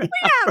anything. We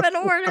haven't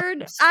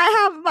ordered.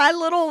 I have my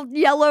little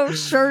yellow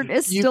shirt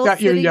is You've still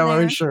got your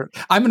yellow there. shirt.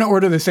 I'm going to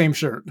order the same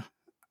shirt.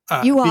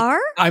 You are?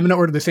 I'm going to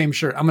order the same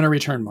shirt. I'm going to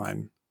return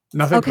mine.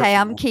 Nothing. Okay,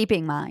 personal. I'm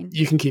keeping mine.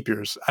 You can keep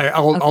yours.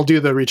 I'll do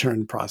the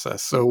return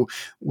process. So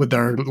with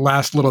our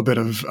last little bit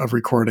of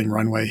recording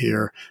runway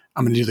here,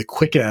 I'm going to do the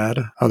quick ad.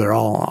 Oh, they're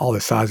all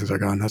the sizes are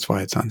gone. That's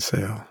why it's on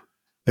sale.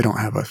 They don't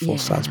have a full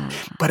size,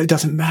 but it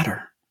doesn't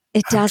matter.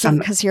 It doesn't,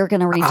 because you're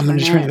going to return it. I'm going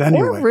to return it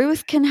anyway. Or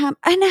Ruth can have,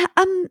 and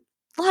I'm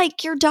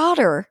like your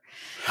daughter.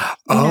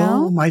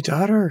 My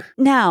daughter.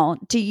 Now,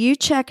 do you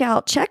check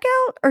out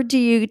or do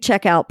you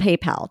check out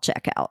PayPal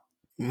checkout?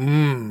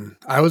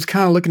 I was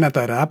kind of looking at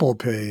that Apple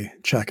Pay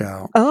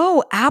checkout.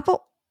 Oh,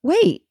 Apple.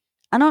 Wait,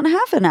 I don't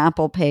have an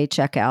Apple Pay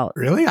checkout.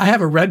 Really? I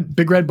have a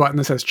big red button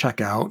that says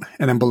checkout.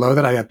 And then below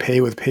that, I have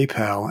pay with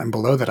PayPal. And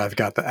below that, I've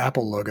got the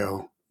Apple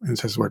logo and it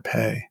says the word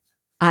pay.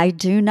 I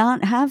do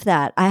not have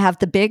that. I have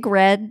the big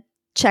red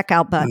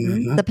checkout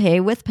button, the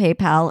pay with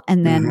PayPal.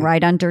 And then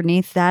right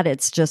underneath that,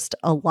 it's just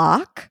a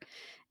lock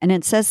and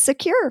it says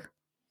secure.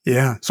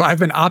 Yeah. So I've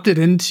been opted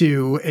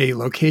into a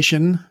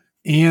location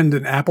and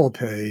an Apple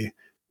Pay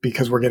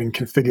because we're getting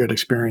configured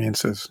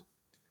experiences.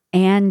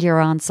 And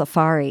you're on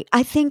Safari.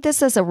 I think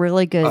this is a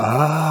really good... Oh,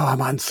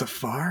 I'm on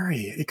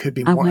Safari. It could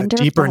be more a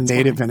deeper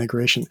native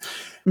integration.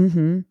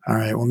 All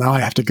right. Well, now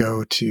I have to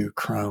go to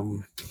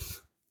Chrome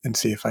and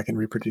see if I can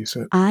reproduce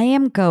it. I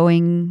am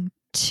going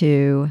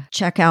to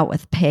check out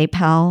with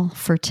PayPal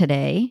for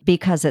today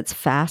because it's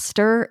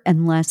faster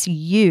unless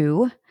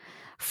you,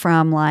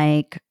 from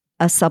like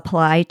a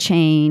supply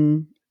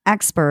chain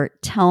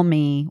expert tell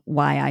me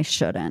why I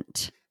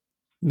shouldn't.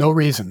 No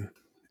reason.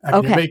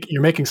 I mean, Okay.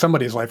 you're making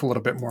somebody's life a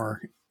little bit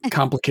more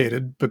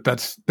complicated, but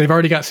they've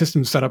already got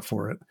systems set up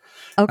for it.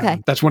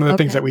 Okay. That's one of the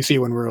things Okay. that we see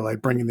when we're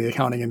like bringing the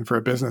accounting in for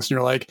a business. And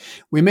you're like,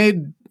 we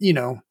made,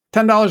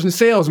 $10 in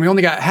sales and we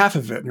only got half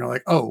of it. And you're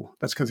like, oh,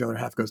 that's because the other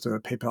half goes to a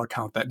PayPal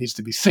account that needs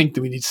to be synced.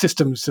 And we need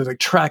systems to like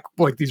track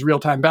like these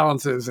real-time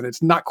balances. And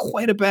it's not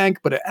quite a bank,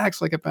 but it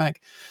acts like a bank.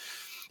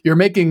 You're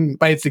making,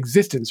 by its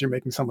existence, you're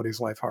making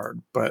somebody's life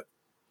hard, but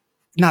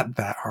not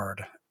that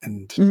hard.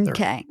 And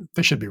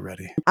they should be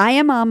ready. I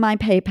am on my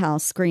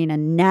PayPal screen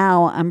and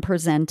now I'm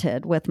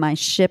presented with my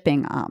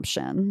shipping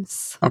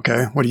options.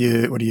 Okay. What do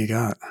you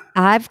got?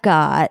 I've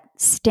got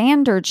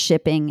standard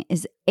shipping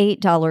is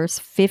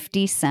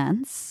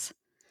 $8.50.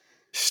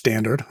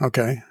 Standard.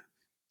 Okay.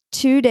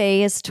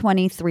 2-day is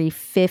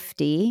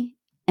 $23.50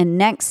 and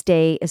next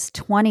day is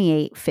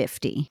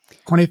 $28.50.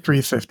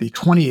 $23.50,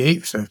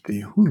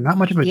 $28.50. Not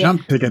much of a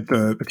jump to get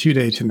the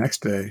 2-day to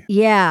next day.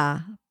 Yeah.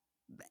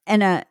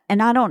 And I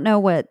don't know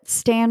what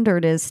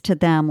standard is to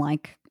them,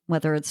 like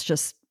whether it's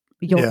just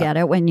you'll get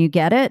it when you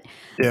get it.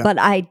 Yeah. But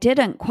I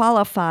didn't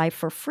qualify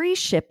for free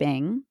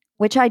shipping,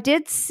 which I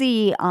did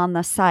see on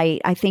the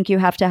site. I think you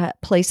have to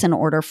place an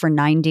order for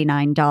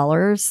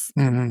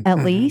 $99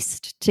 at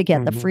least to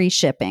get the free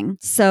shipping.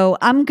 So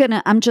I'm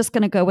just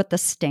gonna go with the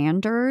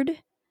standard.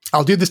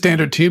 I'll do the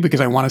standard too because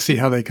I want to see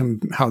how they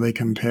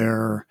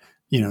compare.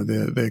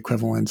 The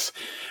equivalents.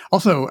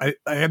 Also,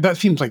 I that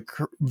seems like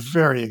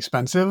very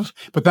expensive.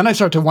 But then I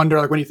start to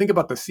wonder, like when you think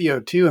about the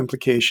CO2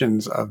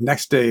 implications of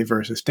next day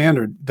versus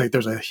standard, like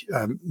there's a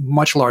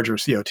much larger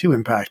CO2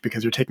 impact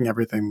because you're taking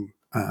everything,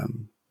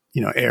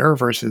 air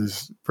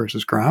versus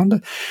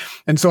ground.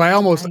 And so I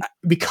almost,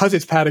 because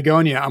it's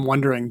Patagonia, I'm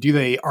wondering, do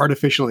they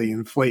artificially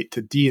inflate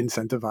to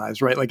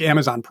de-incentivize, right? Like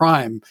Amazon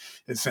Prime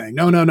is saying,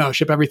 no,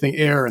 ship everything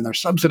air, and they're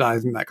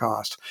subsidizing that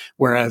cost.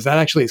 Whereas that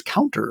actually is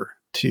counter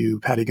to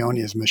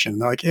Patagonia's mission.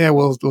 They're like, yeah,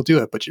 we'll do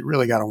it, but you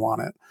really got to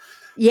want it.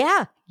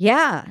 Yeah.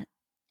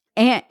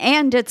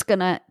 And it's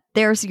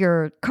there's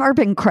your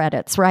carbon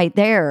credits right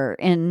there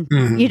in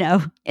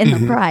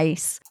the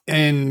price.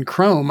 In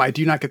Chrome, I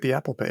do not get the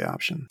Apple Pay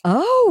option.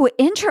 Oh,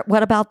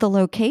 what about the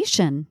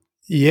location?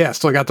 Yeah,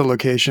 still got the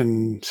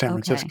location San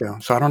Francisco.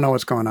 So I don't know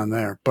what's going on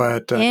there,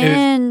 but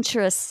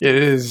interesting.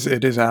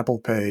 It is Apple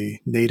Pay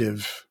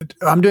native.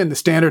 I'm doing the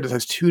standard. It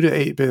says 2 to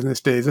 8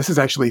 business days. This is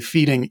actually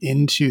feeding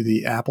into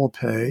the Apple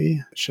Pay.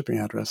 Shipping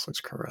address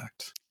looks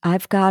correct.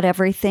 I've got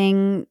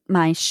everything,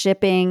 my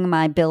shipping,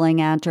 my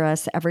billing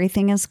address,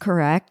 everything is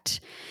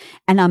correct.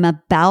 And I'm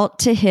about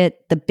to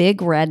hit the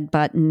big red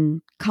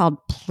button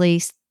called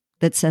place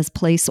that says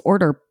place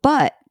order.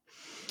 But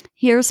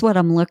here's what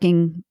I'm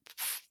looking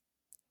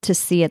to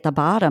see at the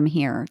bottom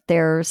here.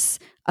 There's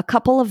a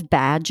couple of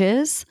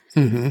badges,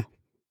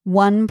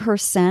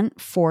 1%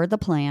 for the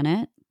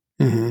planet,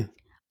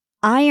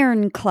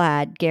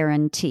 ironclad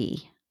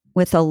guarantee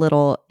with a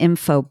little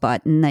info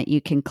button that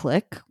you can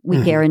click.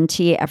 We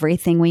guarantee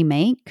everything we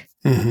make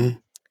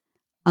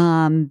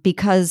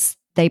because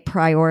they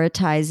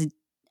prioritize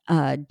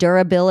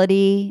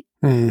durability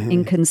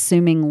in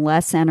consuming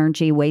less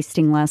energy,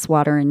 wasting less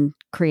water, and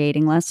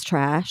creating less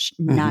trash.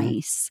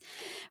 Nice.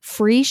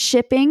 Free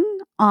shipping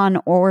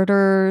on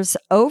orders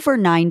over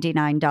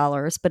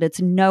 $99, but it's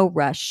no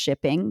rush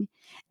shipping.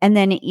 And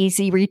then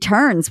easy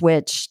returns,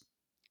 which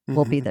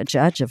we'll be the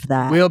judge of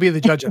that. We'll be the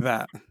judge of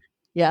that.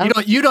 Yeah.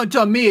 You don't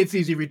tell me it's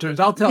easy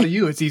returns. I'll tell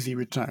you it's easy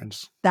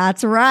returns.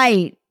 That's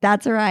right.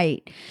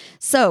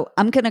 So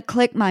I'm going to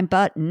click my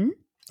button.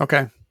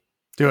 Okay.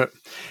 Do it.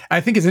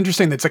 I think it's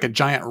interesting that it's like a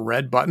giant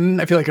red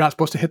button. I feel like you're not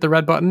supposed to hit the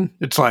red button.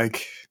 It's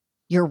like...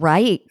 You're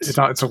right. It's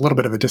a little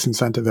bit of a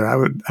disincentive there. I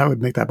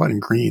would make that button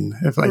green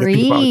if I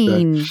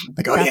green.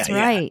 Like, oh, that's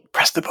right.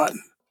 Press the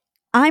button.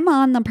 I'm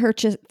on the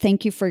purchase.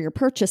 Thank you for your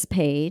purchase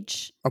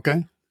page.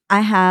 Okay.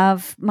 I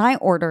have my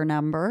order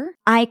number.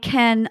 I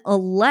can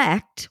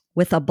elect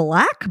with a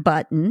black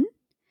button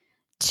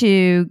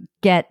to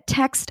get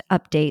text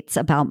updates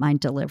about my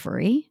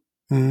delivery.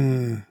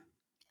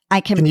 I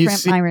can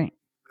print my...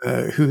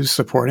 who's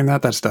supporting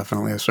that? That's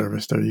definitely a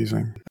service they're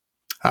using.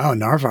 Oh,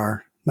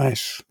 Narvar.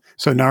 Nice.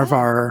 So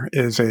Narvar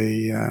is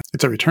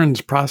it's a returns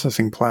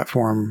processing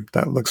platform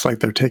that looks like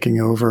they're taking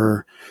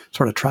over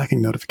sort of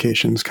tracking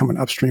notifications coming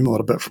upstream a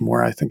little bit from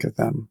where I think of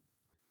them.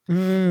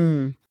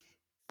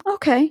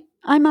 Okay.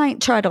 I might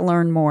try to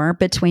learn more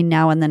between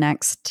now and the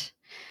next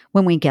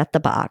when we get the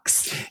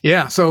box.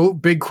 Yeah. So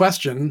big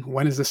question,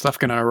 when is this stuff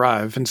going to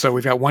arrive? And so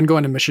we've got one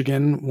going to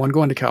Michigan, one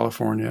going to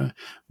California.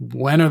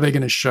 When are they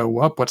going to show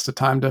up? What's the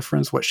time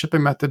difference? What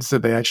shipping methods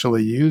did they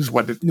actually use?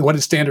 What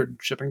does standard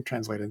shipping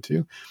translate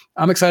into?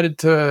 I'm excited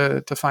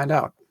to find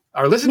out.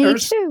 Our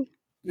listeners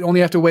only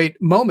have to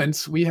wait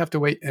moments. We have to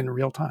wait in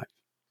real time.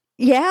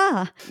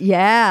 Yeah.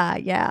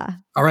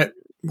 All right.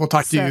 We'll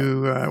talk to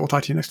you. We'll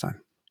talk to you next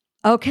time.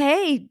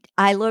 Okay.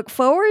 I look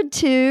forward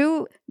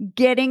to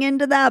getting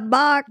into that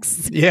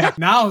box. Yeah.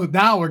 Now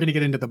we're going to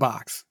get into the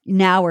box.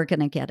 We're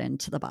going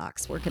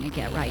to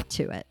get right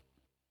to it.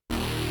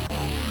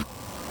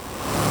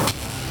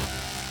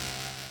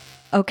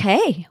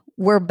 Okay,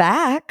 we're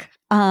back.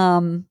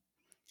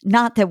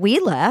 Not that we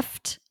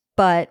left,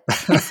 but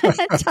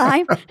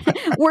time,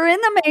 we're in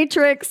the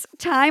matrix,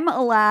 time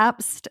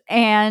elapsed,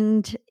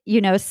 and,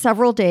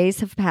 several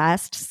days have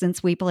passed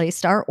since we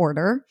placed our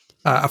order.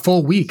 A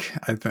full week,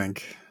 I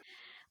think.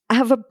 I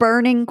have a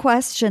burning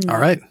question, though. All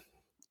right.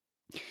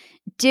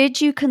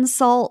 Did you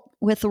consult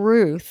with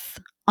Ruth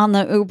on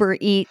the Uber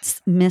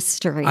Eats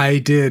mystery? I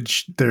did.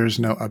 There's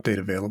no update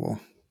available.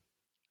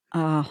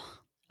 Oh,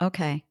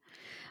 okay.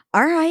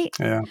 All right.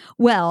 Yeah.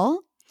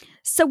 Well,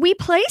 so we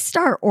placed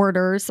our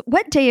orders.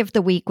 What day of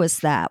the week was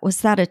that?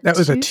 Was that a Tuesday? That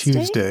was a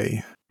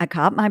Tuesday. I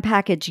got my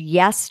package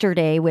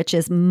yesterday, which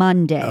is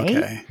Monday.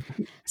 Okay.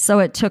 So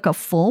it took a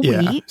full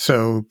week.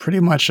 So pretty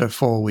much a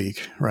full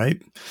week,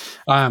 right?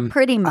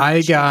 Pretty much.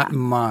 I got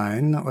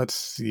mine. Let's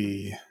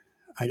see.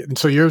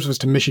 So yours was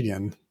to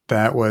Michigan.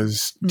 That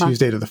was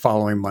Tuesday to the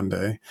following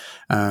Monday.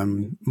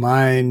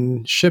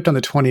 Mine shipped on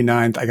the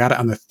 29th. I got it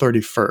on the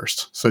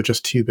 31st. So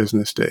just 2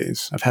 business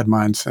days. I've had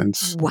mine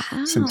since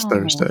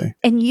Thursday.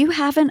 And you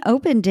haven't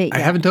opened it yet? I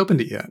haven't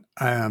opened it yet.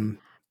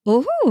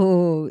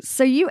 Oh,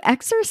 so you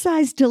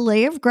exercised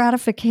delay of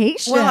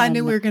gratification. Well, I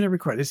knew we were going to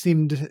record. It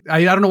seemed,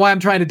 I don't know why I'm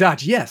trying to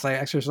dodge. Yes, I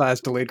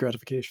exercised delayed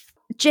gratification.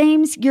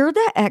 James, you're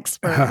the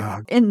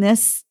expert in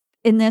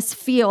this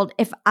field.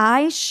 If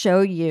I show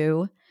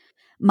you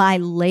my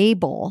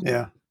label,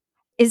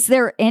 is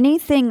there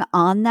anything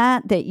on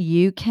that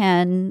you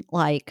can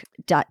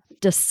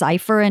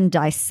decipher and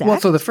dissect?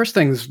 Well, so the first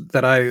things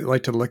that I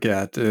like to look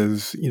at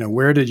is,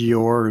 where did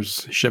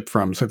yours ship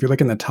from? So if you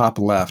look in the top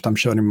left, I'm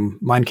showing him,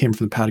 mine came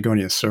from the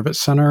Patagonia Service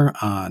Center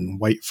on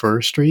White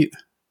Fur Street.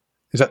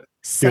 Is that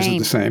yours is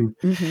the same?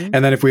 Mm-hmm.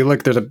 And then if we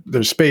look,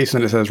 there's space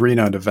and it says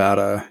Reno,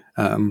 Nevada,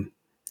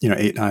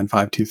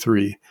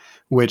 89523,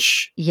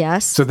 which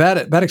so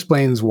that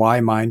explains why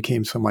mine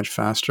came so much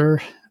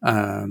faster.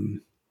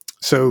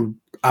 So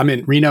I'm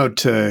in Reno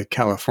to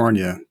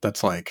California.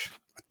 That's like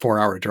a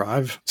 4-hour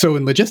drive. So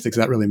in logistics,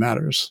 that really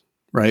matters,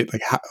 right?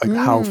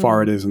 How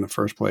far it is in the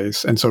first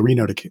place. And so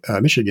Reno to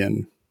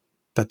Michigan,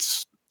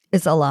 it's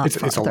a lot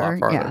farther.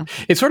 Yeah.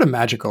 It's sort of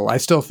magical. I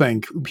still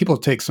think people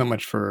take so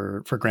much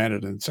for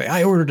granted and say,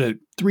 I ordered it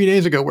 3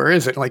 days ago. Where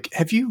is it?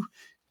 Have you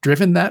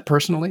driven that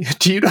personally?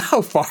 Do you know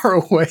how far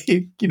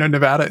away,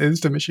 Nevada is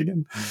to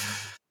Michigan?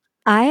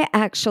 I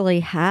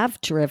actually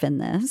have driven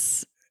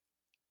this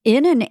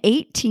in an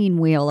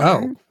 18-wheeler.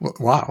 Oh,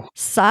 wow.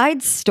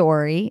 Side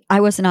story,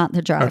 I was not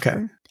the driver.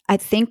 Okay. I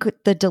think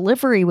the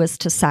delivery was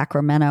to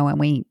Sacramento and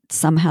we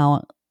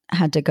somehow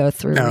had to go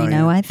through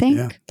Reno, I think.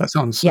 Yeah, that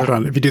sounds right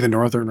on. If you do the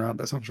northern route,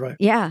 that sounds right.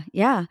 Yeah.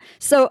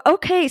 So,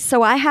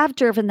 so I have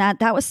driven that.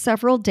 That was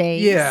several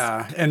days.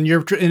 Yeah, and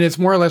it's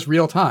more or less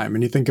real time.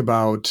 And you think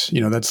about,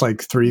 that's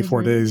like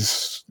 3-4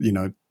 days,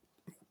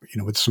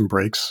 with some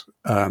breaks.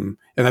 And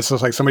that's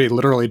just like somebody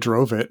literally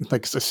drove it,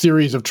 like a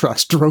series of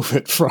trucks drove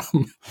it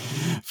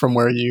from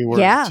where you were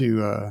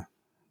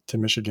to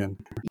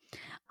Michigan.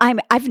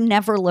 I've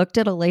never looked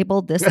at a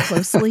label this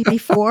closely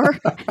before.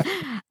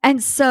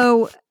 And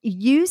so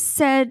you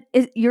said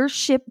your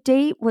ship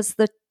date was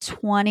the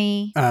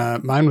 20.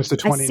 Mine was the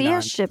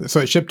 29th.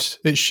 So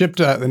it shipped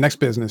the next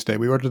business day.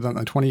 We ordered on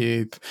the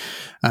 28th.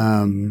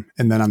 And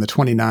then on the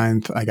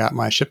 29th, I got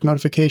my ship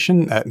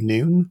notification at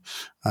noon,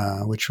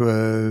 which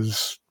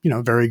was,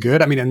 very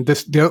good. I mean, and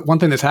the one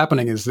thing that's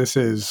happening is this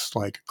is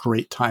like a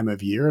great time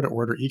of year to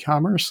order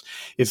e-commerce.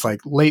 It's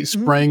like late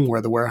spring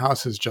where the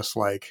warehouse is just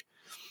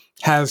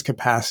has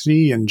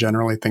capacity and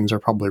generally things are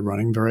probably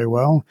running very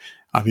well.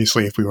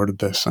 Obviously, if we ordered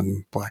this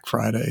on Black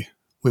Friday,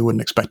 we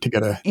wouldn't expect to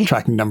get a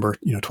tracking number,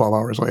 12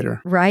 hours later.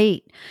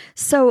 Right.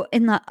 So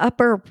in the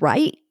upper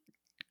right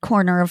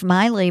corner of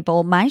my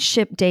label, my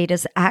ship date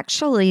is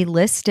actually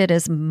listed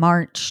as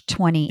March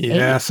 28th.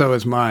 Yeah, so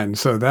is mine.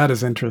 So that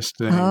is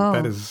interesting.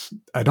 That is,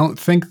 I don't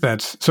think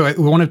that's, so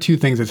one of two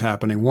things is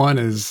happening. One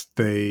is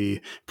they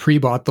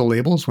pre-bought the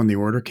labels when the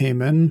order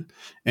came in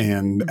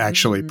and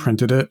actually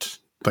printed it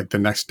like the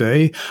next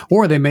day,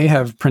 or they may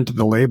have printed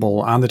the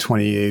label on the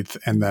 28th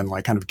and then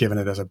kind of given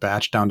it as a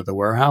batch down to the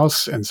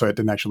warehouse. And so it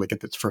didn't actually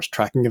get its first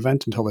tracking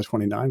event until the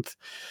 29th.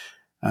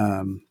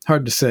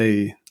 Hard to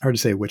say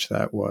which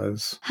that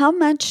was. How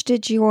much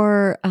did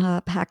your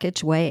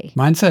package weigh?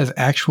 Mine says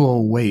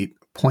actual weight,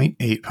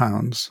 0.8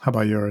 pounds. How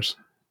about yours?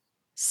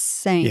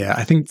 Same. Yeah,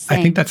 I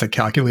think that's a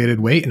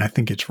calculated weight and I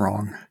think it's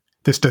wrong.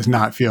 This does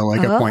not feel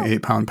like a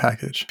 0.8 pound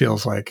package.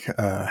 Feels like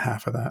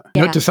half of that.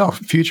 Yeah. Note to self,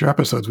 future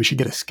episodes, we should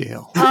get a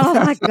scale. Oh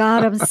my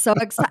God, I'm so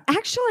excited.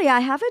 Actually, I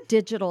have a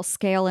digital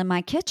scale in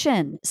my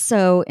kitchen.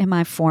 So in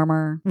my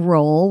former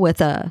role with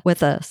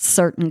a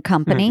certain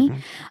company,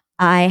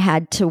 I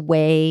had to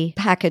weigh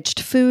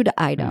packaged food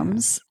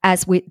items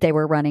as they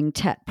were running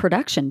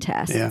production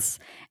tests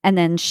and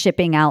then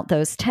shipping out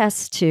those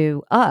tests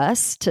to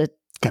us to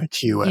kind of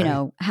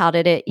QA. How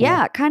did it,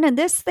 kind of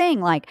this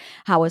thing, like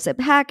how was it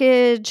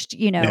packaged?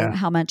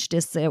 How much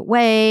does it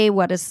weigh?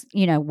 What does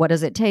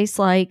it taste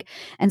like?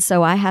 And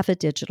so I have a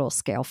digital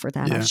scale for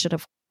that. I should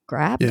have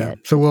grabbed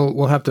it. So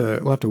we'll have to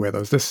weigh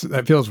those.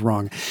 That feels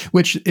wrong,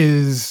 which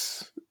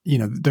is,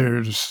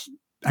 there's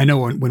I know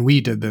when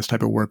we did this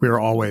type of work, we were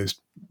always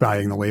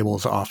buying the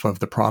labels off of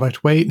the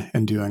product weight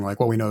and doing like,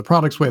 well, we know the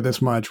products weigh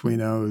this much. We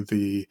know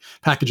the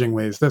packaging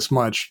weighs this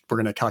much. We're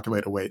going to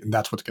calculate a weight, and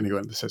that's what's going to go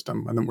into the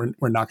system. And then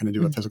we're not going to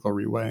do a physical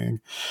reweighing.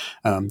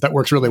 That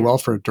works really well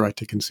for direct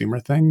to consumer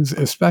things,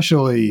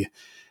 especially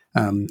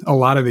a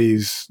lot of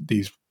these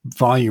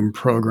volume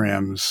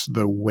programs.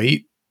 The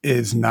weight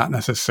is not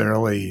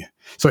necessarily,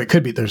 so it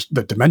could be there's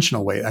the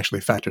dimensional weight actually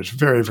factors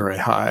very, very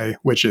high,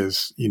 which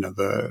is,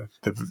 the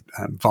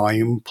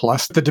volume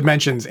plus the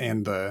dimensions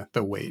and the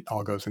weight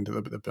all goes into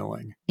the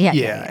billing.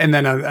 Yeah. And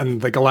then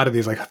and like a lot of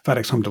these like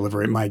FedEx home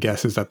delivery, my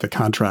guess is that the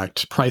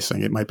contract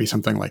pricing, it might be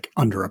something like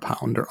under a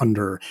pound or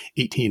under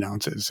 18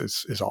 ounces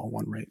is all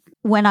one rate.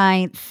 When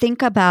I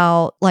think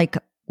about, like,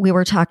 we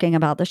were talking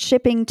about the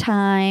shipping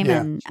time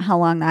and how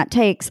long that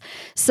takes.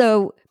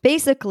 So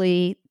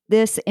basically,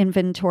 this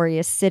inventory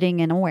is sitting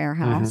in a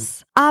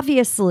warehouse.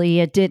 Obviously,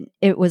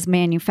 it was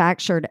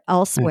manufactured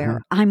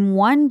elsewhere. I'm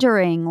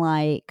wondering,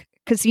 like,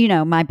 because,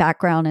 my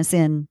background is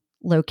in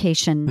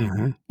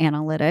location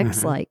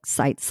analytics, like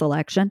site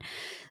selection.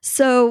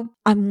 So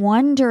I'm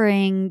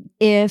wondering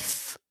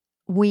if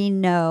we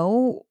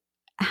know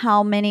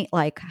how many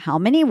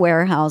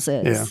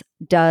warehouses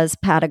does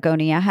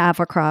Patagonia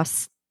have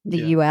across the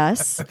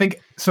U.S.? I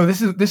think so.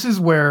 This is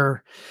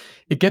where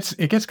it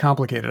gets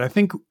complicated. I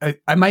think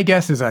my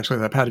guess is actually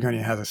that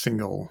Patagonia has a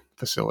single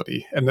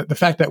facility, and the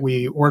fact that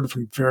we ordered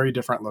from very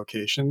different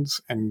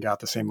locations and got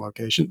the same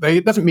location,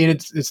 it doesn't mean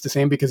it's the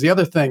same, because the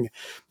other thing,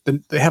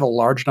 they have a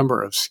large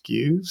number of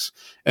SKUs,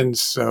 and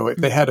so if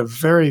they had a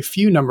very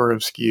few number of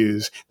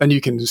SKUs, then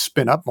you can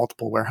spin up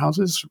multiple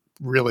warehouses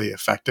really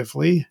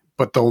effectively.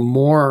 But the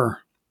more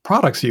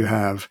products you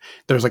have,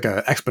 there's like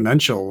a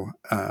exponential,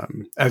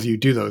 as you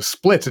do those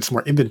splits, it's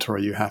more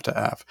inventory you have to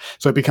have.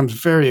 So it becomes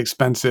very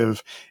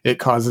expensive. It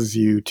causes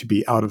you to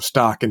be out of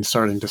stock and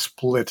starting to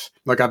split.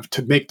 Like,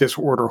 to make this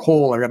order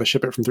whole, I got to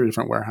ship it from 3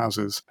 different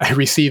warehouses. I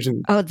received.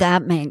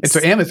 That makes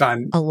and so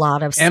Amazon, a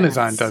lot of sense.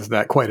 Amazon does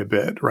that quite a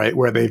bit, right?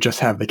 Where they just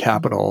have the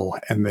capital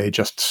and they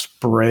just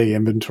spray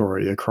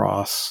inventory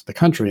across the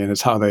country. And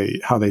it's how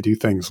they do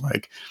things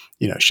like,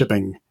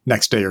 shipping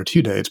next day or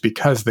 2 days,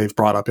 because they've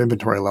brought up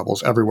inventory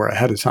levels everywhere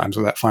ahead of time.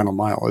 So that final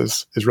mile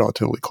is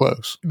relatively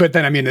close. But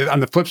then,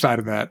 on the flip side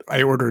of that,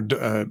 I ordered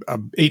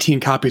 18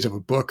 copies of a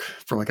book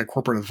for like a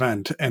corporate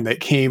event, and they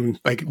came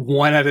like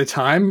one at a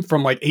time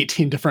from like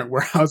 18 different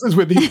warehouses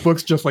with these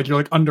books, just like you're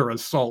like under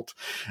assault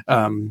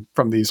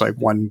from these like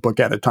one book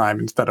at a time,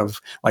 instead of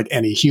like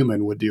any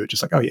human would do it.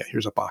 Just like, oh yeah,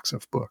 here's a box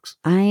of books.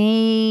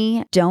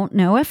 I don't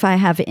know if I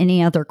have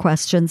any other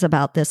questions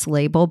about this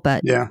label,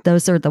 but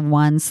those are the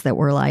ones that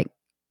were like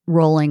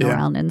rolling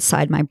around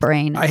inside my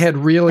brain. I had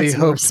really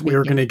hoped we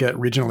were going to get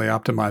regionally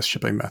optimized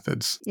shipping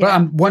methods.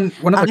 But one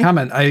other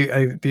comment,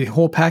 the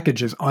whole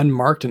package is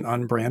unmarked and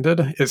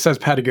unbranded. It says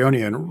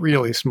Patagonia in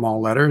really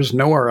small letters.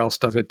 Nowhere else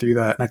does it do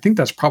that. And I think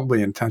that's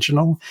probably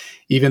intentional,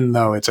 even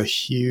though it's a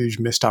huge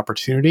missed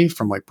opportunity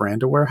from like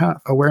brand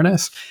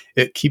awareness.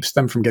 It keeps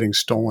them from getting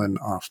stolen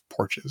off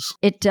porches.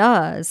 It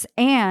does.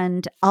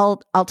 And I'll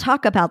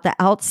talk about the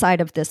outside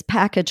of this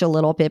package a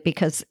little bit,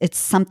 because it's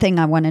something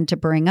I wanted to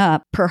bring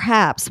up.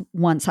 Perhaps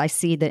once I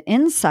see the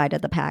inside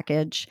of the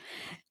package,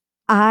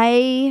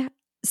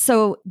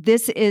 so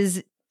this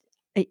is,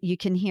 you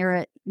can hear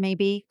it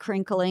maybe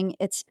crinkling.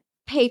 It's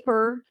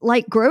paper,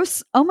 like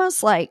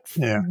almost like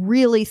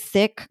really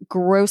thick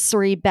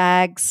grocery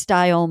bag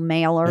style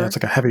mailer. Yeah, it's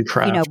like a heavy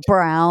craft.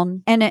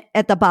 Brown. And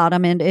at the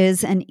bottom, it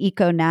is an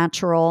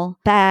eco-natural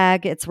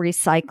bag. It's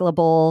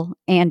recyclable,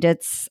 and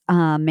it's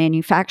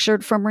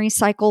manufactured from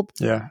recycled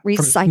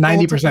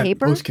 90%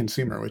 paper.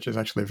 Post-consumer, which is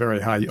actually very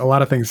high. A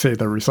lot of things say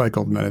they're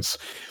recycled, and then it's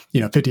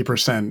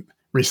 50%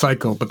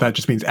 recycled, but that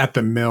just means at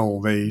the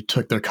mill they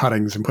took their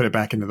cuttings and put it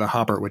back into the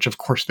hopper, which of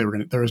course there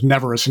was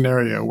never a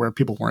scenario where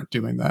people weren't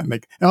doing that, and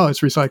like, oh,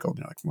 it's recycled.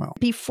 You're like, well.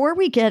 Before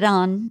we get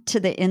on to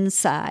the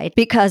inside,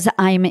 because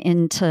I'm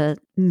into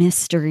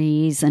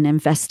mysteries and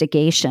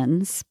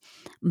investigations,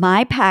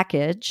 my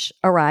package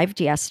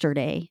arrived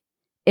yesterday.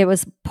 It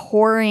was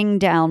pouring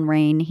down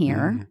rain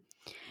here,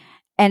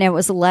 and it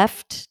was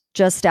left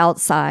just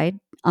outside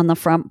on the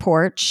front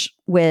porch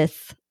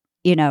with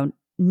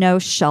no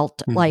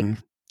shelter, like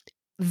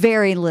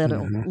very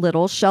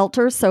little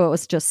shelter. So it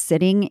was just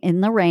sitting in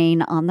the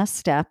rain on the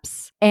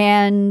steps,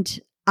 and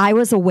I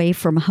was away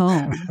from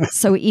home.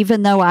 So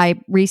even though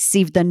I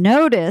received the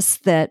notice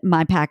that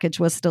my package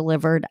was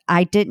delivered,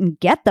 I didn't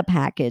get the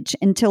package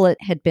until it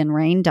had been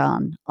rained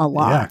on a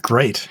lot. Yeah,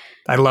 great.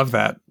 I love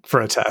that for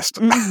a test.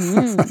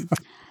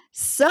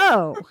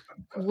 So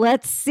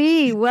let's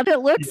see what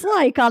it looks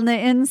like on the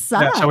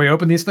inside. Yeah, shall we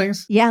open these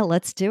things? Yeah,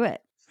 let's do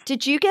it.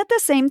 Did you get the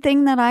same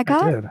thing that I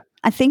got? I did.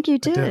 I think you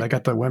did. I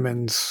got the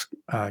women's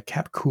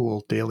Cap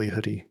Cool daily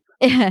hoodie.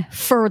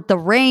 For the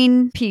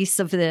rain piece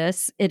of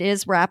this, it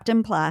is wrapped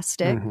in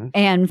plastic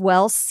and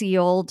well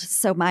sealed.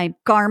 So my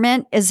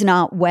garment is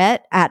not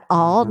wet at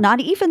all. Not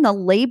even the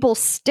label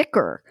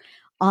sticker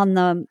on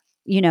the,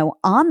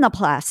 on the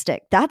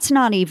plastic. That's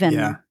not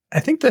even I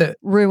think that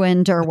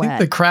ruined or I think wet.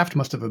 the craft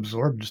must have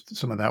absorbed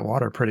some of that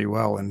water pretty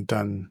well and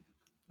done.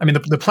 I mean,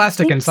 the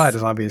plastic Thanks. inside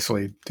is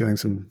obviously doing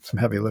some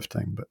heavy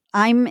lifting, but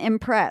I'm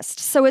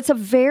impressed. So it's a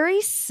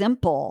very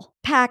simple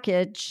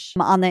package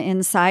on the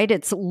inside.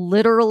 It's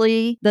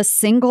literally the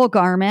single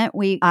garment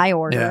I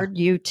ordered,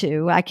 you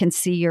too. I can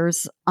see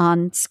yours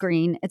on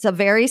screen. It's a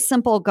very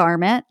simple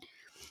garment.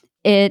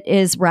 It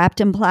is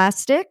wrapped in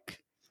plastic.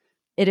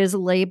 It is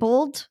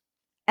labeled,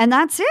 and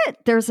that's it.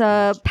 There's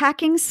a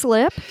packing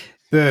slip.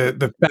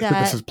 The fact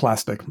that this is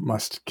plastic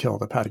must kill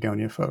the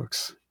Patagonia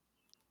folks.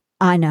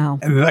 I know.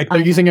 And they're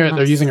using a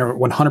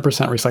 100%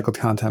 recycled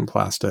content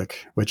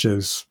plastic, which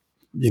is,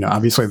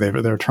 obviously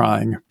they're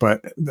trying,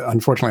 but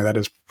unfortunately that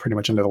is pretty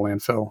much into the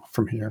landfill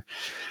from here,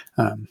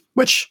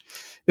 which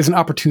is an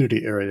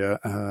opportunity area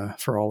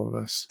for all of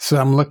us. So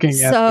I'm looking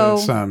at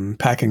this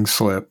packing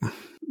slip.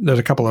 There's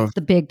a couple of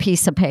the big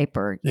piece of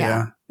paper.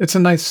 Yeah. It's a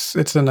nice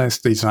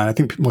design. I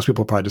think most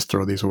people probably just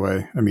throw these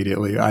away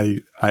immediately.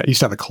 I used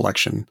to have a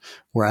collection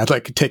where I'd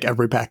like take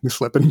every packing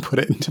slip and put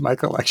it into my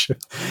collection.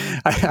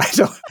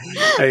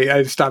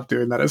 I stopped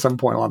doing that at some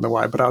point along the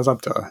way, but I was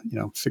up to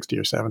 60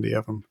 or 70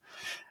 of them.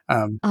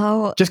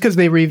 Just because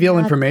they reveal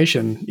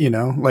information,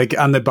 like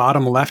on the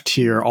bottom left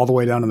here, all the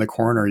way down in the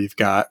corner, you've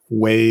got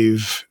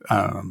wave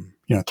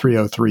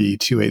 303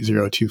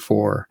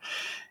 28024.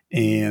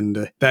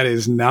 And that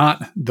is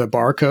not the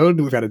barcode.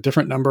 We've got a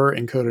different number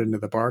encoded into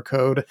the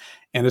barcode,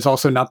 and it's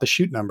also not the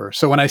chute number.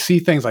 So when I see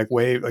things like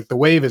wave, like the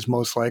wave is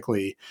most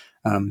likely,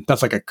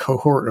 that's like a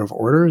cohort of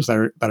orders that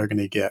are going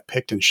to get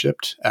picked and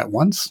shipped at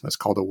once. That's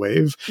called a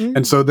wave.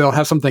 And so they'll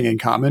have something in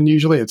common.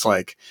 Usually it's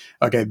like,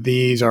 okay,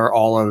 these are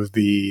all of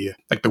the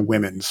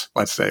women's,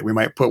 let's say. We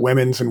might put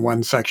women's in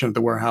one section of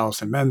the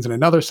warehouse and men's in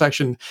another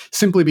section,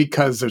 simply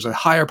because there's a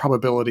higher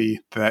probability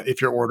that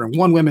if you're ordering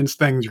one women's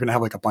things, you're going to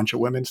have like a bunch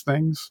of women's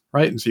things,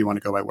 right? And so you want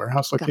to go by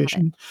warehouse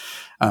location.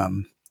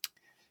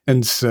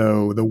 And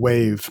so the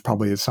wave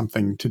probably is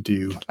something to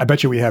do. I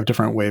bet you we have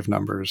different wave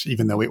numbers,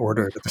 even though we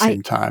order it at the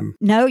same time.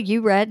 No,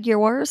 you read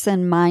yours,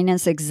 and mine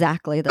is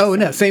exactly the same. Oh,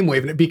 no, same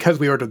wave, because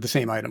we ordered the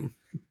same item.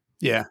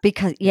 Yeah.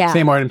 Because,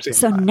 Same item, same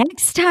So time.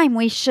 next time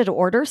we should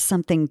order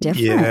something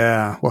different.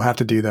 Yeah, we'll have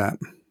to do that.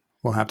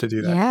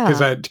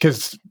 Yeah.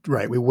 Because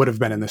we would have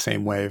been in the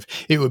same wave.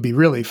 It would be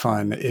really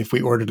fun if we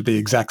ordered at the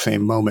exact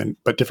same moment,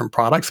 but different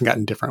products and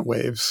gotten different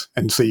waves.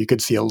 And so you could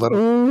see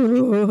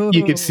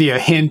you could see a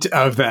hint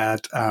of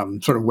that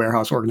sort of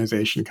warehouse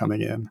organization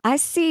coming in. I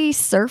see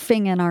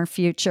surfing in our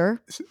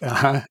future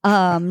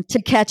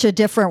to catch a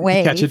different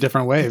wave.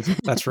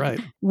 That's right.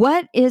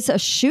 What is a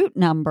chute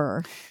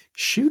number?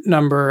 Chute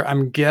number,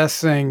 I'm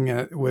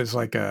guessing was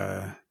like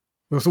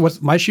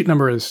my chute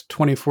number is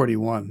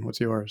 2041. What's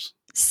yours?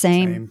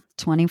 Same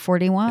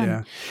 2041.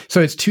 Yeah.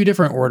 So it's two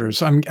different orders.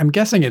 So I'm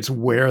guessing it's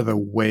where the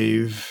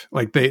wave,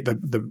 like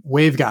the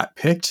wave got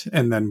picked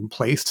and then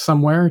placed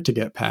somewhere to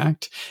get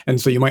packed.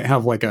 And so you might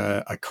have like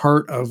a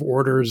cart of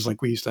orders,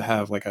 like we used to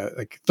have like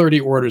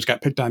 30 orders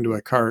got picked onto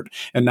a cart.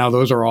 And now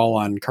those are all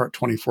on cart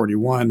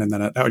 2041. And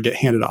then that would get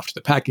handed off to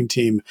the packing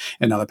team.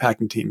 And now the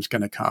packing team's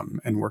going to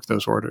come and work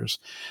those orders.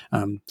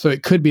 So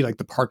it could be like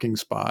the parking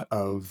spot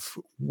of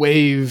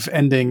wave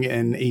ending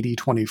in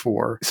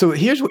 8024. So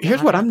here's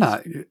what I'm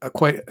not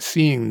quite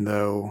seeing,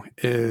 though,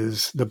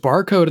 is the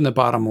barcode in the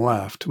bottom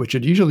left, which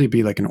would usually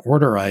be like an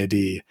order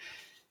ID,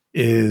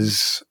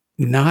 is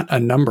not a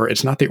number.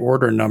 It's not the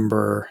order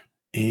number,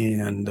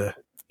 and I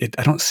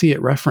don't see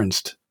it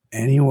referenced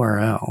anywhere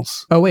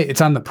else. Oh, wait,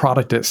 it's on the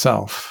product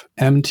itself,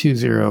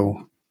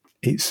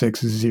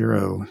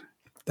 M20860.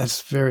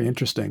 That's very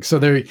interesting. So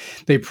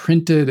they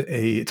printed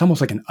it's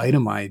almost like an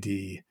item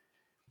ID.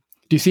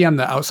 Do you see on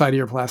the outside of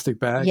your plastic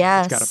bag?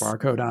 Yes. It's got a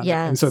barcode on it.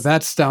 Yes. And so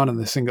that's down in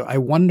the single. I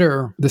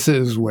wonder, this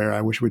is where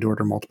I wish we'd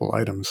order multiple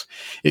items.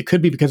 It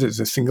could be because it's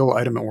a single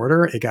item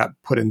order. It got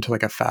put into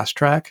like a fast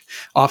track.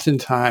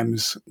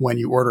 Oftentimes when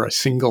you order a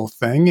single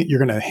thing,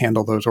 you're going to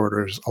handle those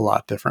orders a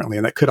lot differently.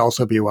 And that could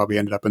also be why we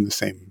ended up in the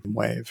same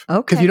wave. Okay.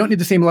 Because you don't need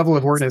the same level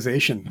of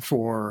organization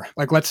for,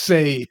 like, let's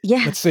say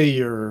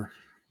you've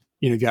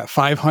got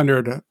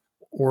 500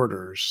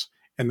 orders.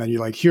 And then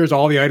you're like, here's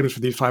all the items for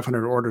these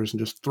 500 orders and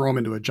just throw them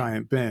into a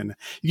giant bin.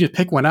 You just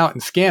pick one out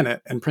and scan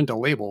it and print a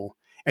label.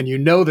 And you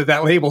know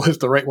that label is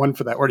the right one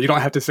for that order. You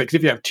don't have to say, because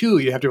if you have two,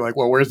 you have to be like,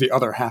 well, where's the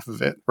other half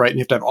of it, right? And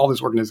you have to have all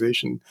this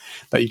organization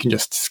that you can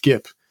just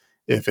skip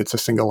if it's a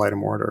single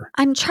item order.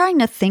 I'm trying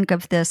to think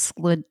of this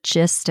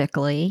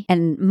logistically,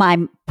 and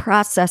my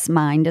process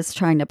mind is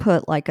trying to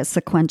put like a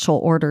sequential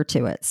order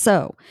to it.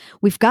 So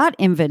we've got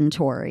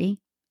inventory.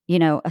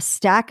 A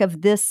stack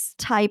of this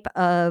type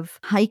of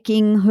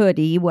hiking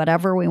hoodie,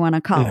 whatever we want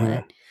to call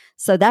it.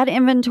 So that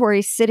inventory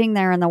is sitting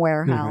there in the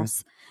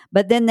warehouse.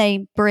 But then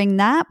they bring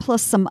that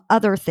plus some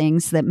other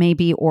things that may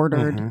be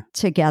ordered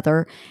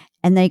together,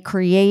 and they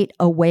create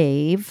a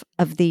wave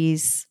of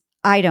these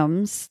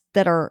items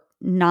that are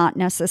not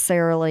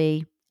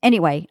necessarily...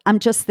 Anyway, I'm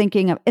just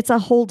thinking of it's a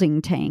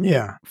holding tank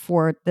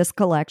for this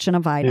collection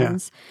of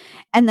items.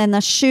 And then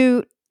the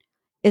chute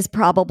is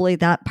probably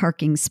that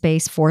parking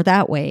space for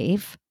that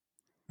wave.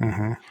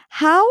 Mm-hmm.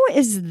 How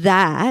is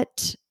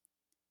that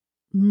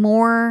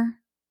more?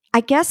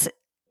 I guess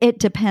it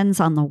depends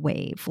on the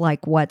wave,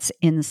 like what's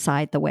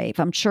inside the wave.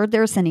 I'm sure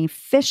there's an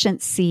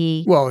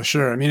efficiency Well,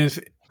 sure. I mean, it's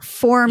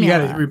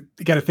formula.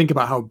 you gotta think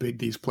about how big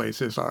these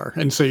places are.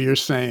 And so you're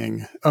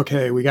saying,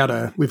 okay, we've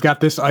got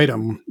this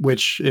item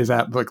which is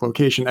at like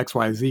location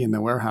XYZ in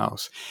the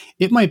warehouse.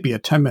 It might be a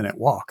 10-minute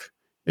walk.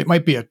 It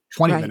might be a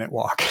 20-minute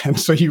walk. And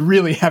so you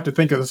really have to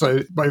think of this.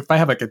 So if I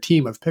have like a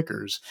team of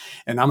pickers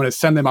and I'm going to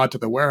send them out to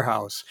the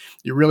warehouse,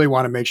 you really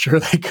want to make sure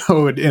they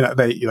go in,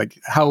 they like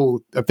how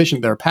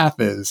efficient their path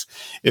is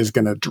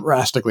going to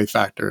drastically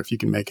factor if you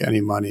can make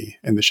any money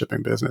in the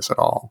shipping business at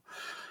all.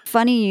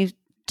 Funny you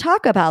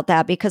talk about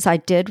that because I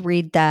did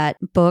read that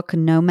book,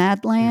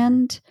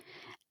 Nomadland,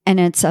 and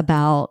it's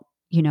about,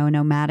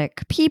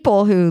 nomadic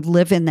people who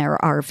live in their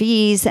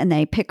RVs and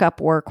they pick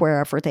up work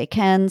wherever they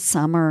can.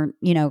 Some are,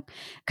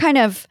 kind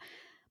of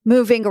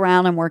moving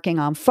around and working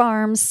on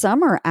farms.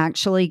 Some are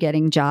actually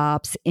getting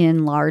jobs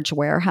in large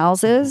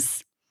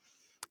warehouses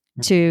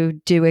to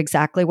do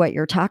exactly what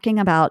you're talking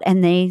about.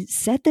 And they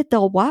said that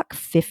they'll walk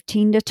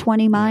 15 to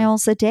 20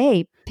 miles a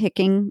day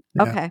picking.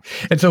 Yeah. Okay.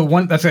 And so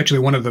that's actually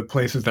one of the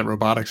places that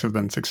robotics have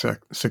been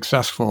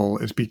successful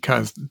is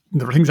because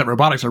the things that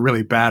robotics are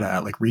really bad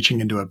at, like reaching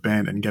into a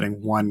bin and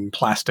getting one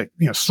plastic,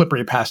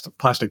 slippery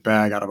plastic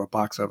bag out of a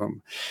box of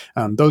them.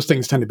 Those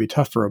things tend to be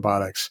tough for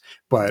robotics,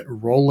 but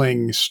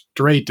rolling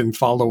straight and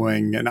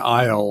following an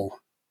aisle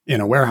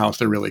in a warehouse,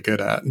 they're really good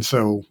at. And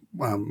so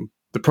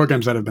the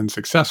programs that have been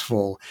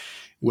successful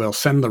will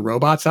send the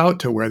robots out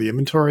to where the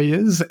inventory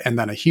is, and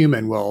then a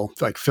human will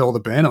like fill the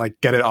bin and like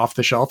get it off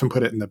the shelf and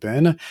put it in the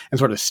bin and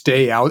sort of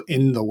stay out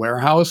in the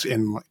warehouse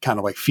and kind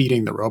of like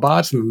feeding the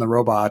robots. And then the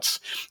robots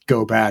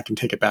go back and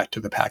take it back to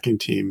the packing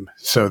team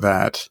so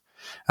that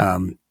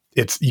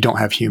you don't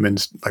have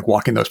humans like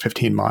walking those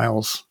 15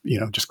 miles,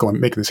 just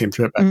making the same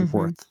trip back and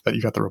forth, that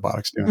you got the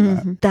robotics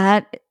doing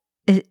that.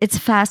 It's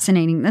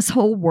fascinating. This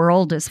whole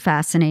world is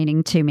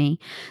fascinating to me.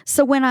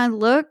 So when I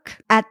look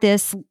at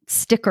this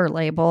sticker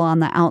label on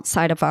the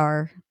outside of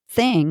our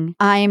thing,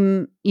 I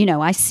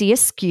see a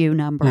SKU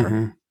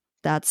number.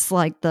 That's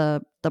like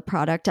the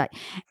product.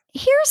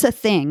 Here's a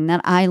thing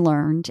that I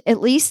learned, at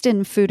least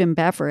in food and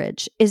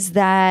beverage, is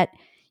that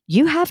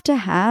you have to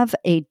have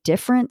a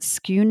different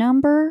SKU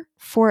number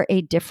for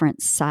a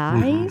different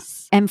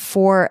size and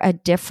for a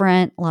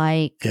different,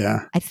 I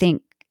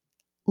think,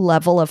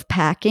 level of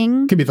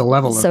packing. It could be the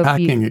level of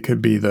packing. It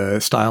could be the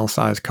style,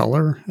 size,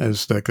 color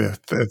as the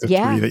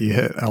three that you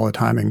hit all the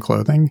time in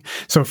clothing.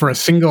 So for a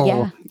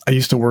single, I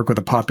used to work with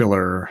a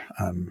popular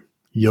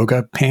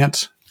yoga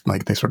pant.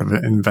 Like they sort of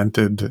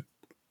invented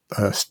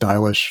a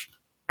stylish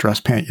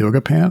dress pant,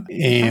 yoga pant.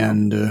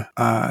 And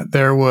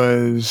there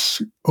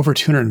was over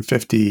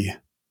 250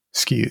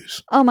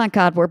 SKUs. Oh my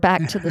God, we're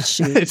back to the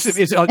shoes.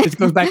 It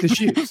goes back to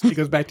shoes. It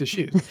goes back to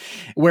shoes.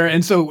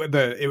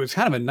 It was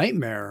kind of a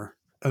nightmare.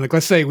 And like,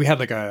 let's say we had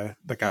like a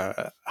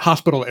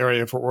hospital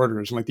area for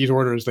orders, and like these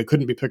orders, they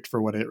couldn't be picked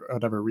for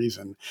whatever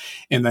reason.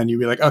 And then you'd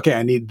be like, okay,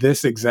 I need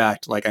this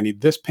I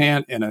need this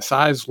pant in a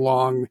size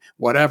long,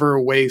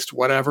 whatever waist,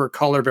 whatever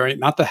color variant,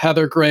 not the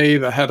heather gray,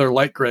 the heather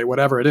light gray,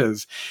 whatever it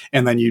is.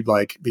 And then you'd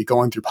like be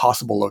going through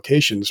possible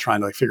locations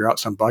trying to like figure out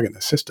some bug in the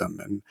system.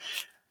 And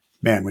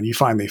man, when you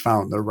finally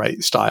found the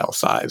right style,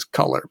 size,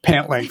 color,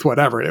 pant length,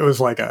 whatever, it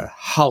was like a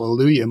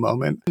hallelujah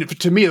moment. And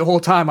to me, the whole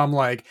time I'm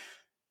like,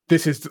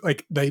 this is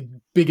like the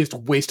biggest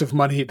waste of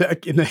money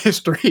in the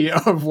history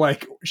of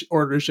like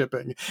order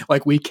shipping.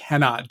 Like we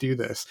cannot do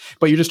this,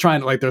 but you're just trying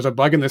to like, there's a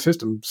bug in the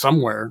system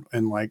somewhere.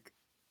 And like,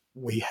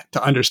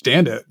 to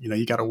understand it,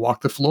 you got to walk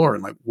the floor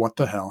and like, what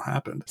the hell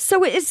happened?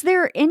 So is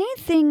there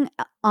anything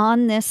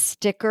on this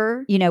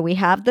sticker? We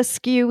have the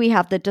SKU, we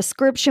have the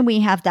description, we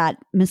have that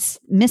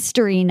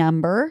mystery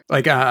number.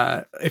 Like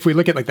if we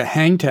look at like the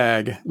hang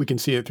tag, we can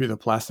see it through the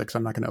plastic. So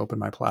I'm not going to open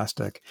my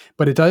plastic,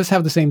 but it does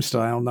have the same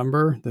style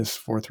number, this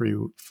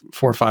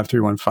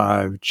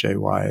 45315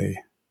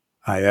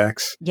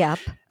 JYIX. Yep.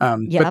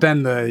 But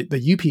then the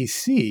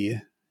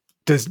UPC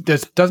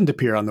doesn't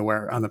appear on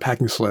the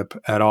packing slip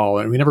at all,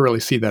 and we never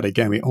really see that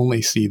again. We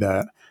only see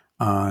that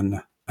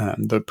on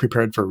the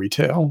prepared for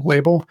retail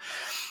label.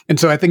 And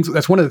so I think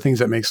that's one of the things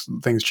that makes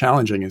things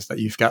challenging is that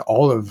you've got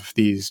all of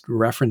these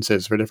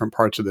references for different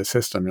parts of the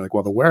system. You're like,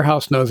 well, the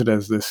warehouse knows it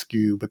as this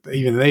SKU, but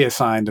even they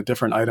assigned a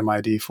different item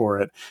ID for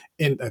it.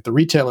 The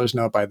retailers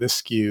know it by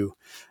this SKU.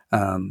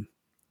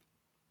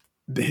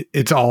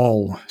 It's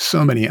all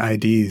so many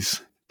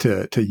IDs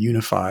to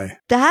unify.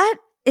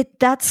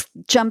 That's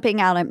jumping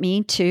out at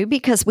me too,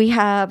 because we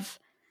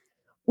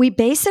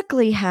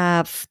basically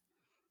have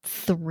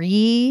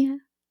three,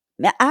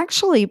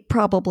 actually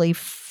probably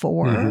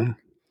four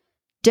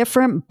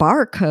different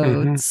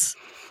barcodes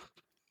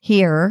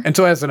here. And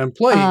so as an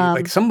employee,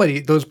 like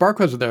those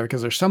barcodes are there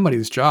because there's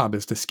somebody's job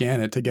is to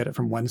scan it to get it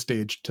from one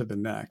stage to the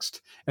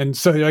next. And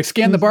so you like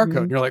scan the barcode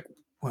and you're like,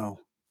 well,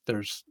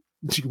 there's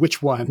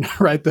which one,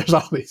 right? There's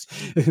all these.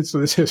 So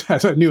this is,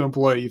 as a new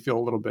employee, you feel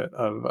a little bit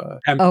of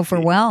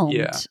overwhelmed.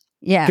 Yeah.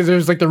 Yeah. Because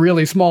there's like the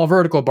really small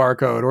vertical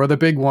barcode or the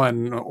big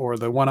one or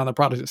the one on the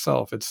product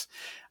itself. It's,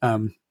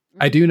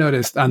 I do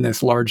notice on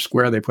this large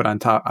square they put on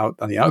top out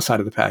on the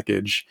outside of the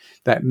package,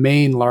 that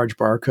main large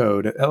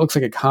barcode, it looks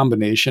like a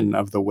combination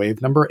of the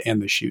wave number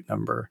and the chute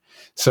number.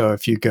 So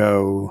if you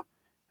go,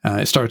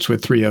 it starts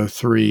with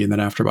 303, and then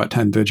after about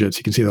 10 digits,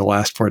 you can see the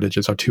last 4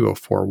 digits are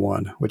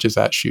 2041, which is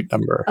that chute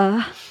number.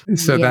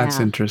 So that's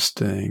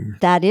interesting.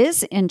 That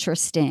is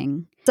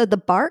interesting. So the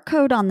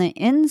barcode on the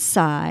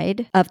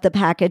inside of the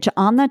package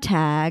on the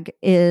tag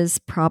is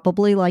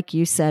probably, like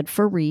you said,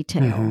 for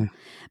retail.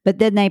 But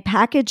then they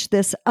package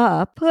this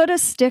up, put a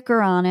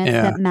sticker on it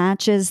that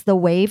matches the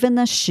wave and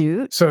the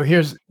chute. So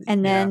here's,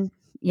 and then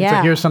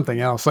so here's something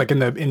else. Like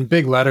in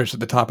big letters at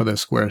the top of the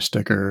square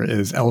sticker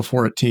is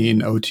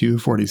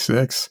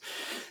L140246.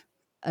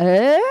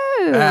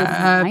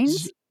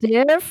 Mine's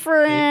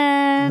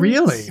different.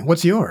 Really?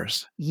 What's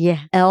yours? Yeah,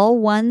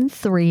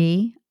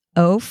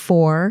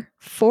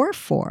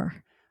 L130444.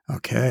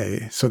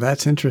 Okay, so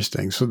that's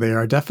interesting. So they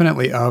are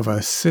definitely of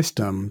a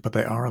system, but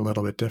they are a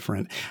little bit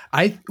different.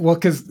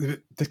 Because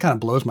this kind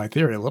of blows my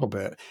theory a little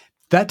bit.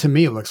 That to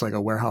me looks like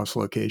a warehouse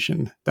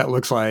location. That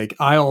looks like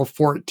aisle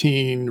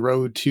 14,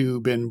 row 2,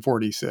 bin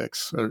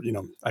 46. Or,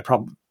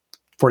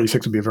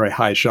 46 would be a very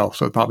high shelf,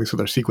 so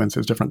their sequence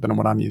is different than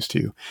what I'm used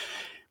to.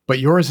 But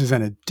yours is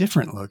in a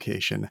different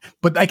location.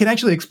 But I can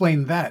actually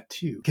explain that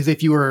too. Because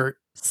if you were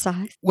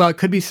size, well, it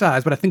could be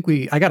size, but I think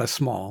I got a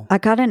small. I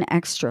got an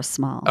extra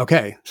small.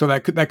 Okay, so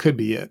that could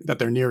be it. That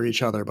they're near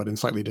each other, but in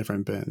slightly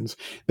different bins.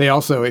 They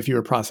also, if you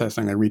were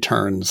processing the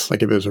returns,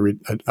 like if it was an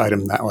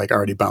item that like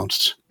already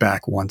bounced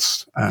back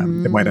once,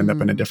 it might end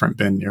up in a different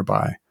bin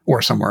nearby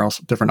or somewhere else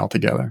different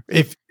altogether.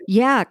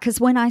 Because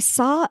when I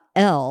saw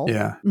L,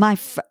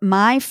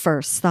 my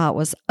first thought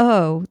was,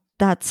 oh,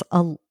 that's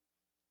a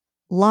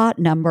lot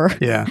number.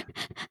 Yeah.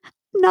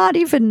 Not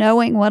even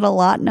knowing what a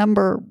lot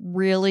number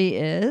really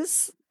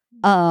is.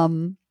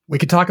 We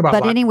could talk about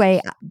but lots.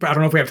 Anyway, I don't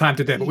know if we have time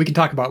today, but we can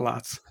talk about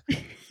lots.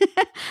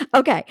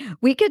 Okay,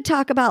 we could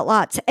talk about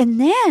lots. And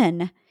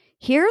then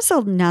here's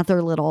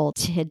another little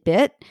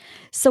tidbit.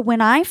 So when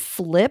I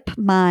flip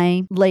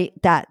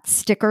that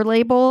sticker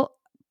label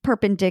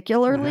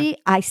perpendicularly,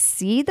 I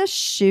see the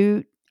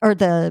chute or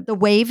the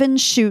wave and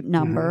chute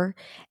number,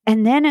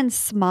 and then in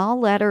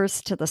small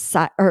letters to the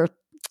side, or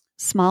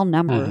small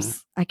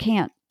numbers, I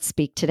can't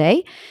speak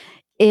today,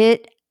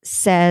 it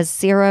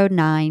says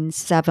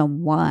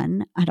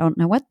 0971. I don't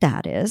know what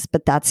that is,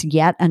 but that's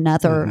yet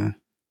another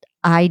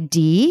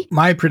ID.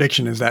 My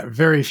prediction is that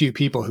very few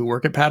people who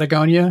work at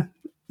Patagonia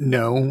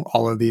know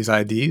all of these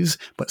IDs,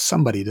 but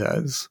somebody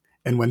does.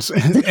 And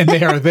and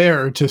they are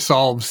there to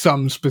solve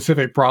some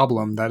specific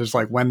problem that is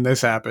like, when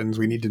this happens,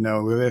 we need to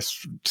know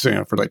this,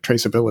 for like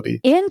traceability.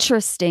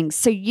 Interesting.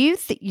 So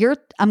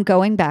I'm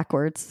going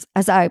backwards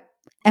as I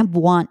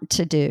want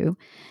to do.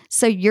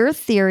 So your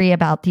theory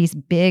about these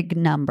big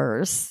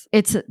numbers,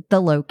 it's the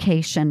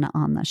location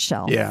on the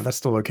shelf. Yeah, that's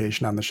the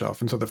location on the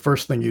shelf. And so the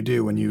first thing you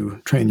do when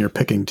you train your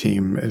picking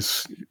team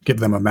is give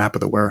them a map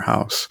of the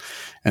warehouse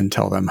and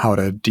tell them how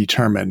to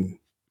determine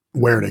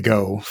where to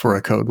go for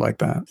a code like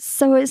that.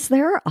 So is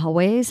there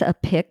always a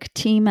pick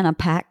team and a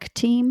pack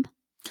team?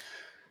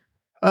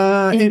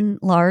 In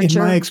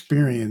my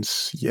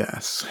experience,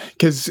 yes.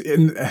 Because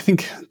I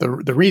think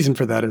the reason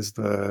for that is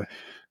the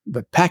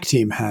pack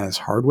team has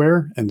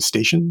hardware and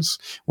stations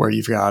where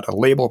you've got a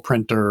label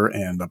printer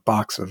and a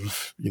box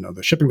of,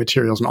 the shipping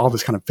materials and all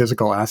this kind of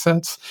physical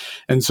assets.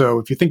 And so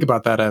if you think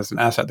about that as an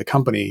asset the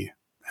company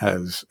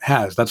has,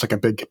 that's like a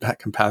big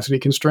capacity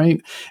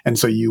constraint. And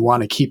so you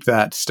want to keep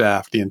that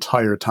staffed the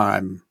entire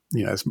time,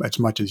 as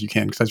much as you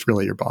can, because that's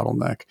really your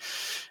bottleneck.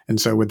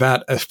 And so with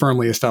that as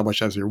firmly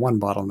established as your one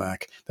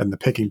bottleneck, then the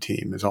picking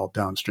team is all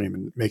downstream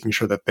and making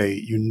sure that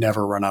you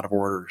never run out of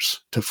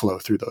orders to flow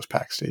through those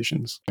pack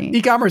stations.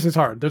 E-commerce is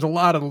hard. There's a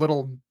lot of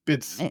little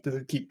bits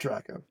to keep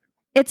track of.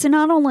 It's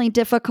not only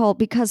difficult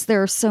because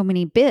there are so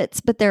many bits,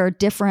 but there are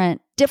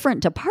different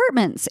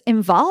departments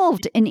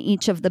involved in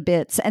each of the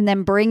bits, and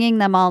then bringing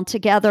them all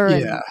together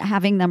and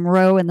having them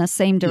row in the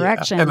same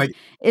direction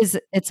is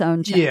its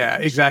own challenge. Yeah,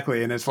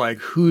 exactly. And it's like,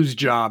 whose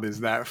job is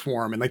that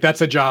form? And like,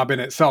 that's a job in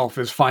itself,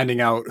 is finding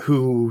out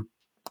who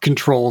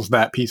controls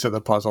that piece of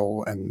the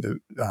puzzle, and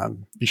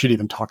you should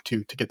even talk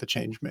to get the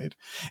change made.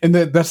 And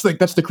that's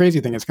the crazy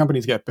thing. As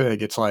companies get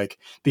big, it's like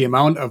the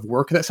amount of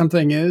work that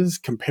something is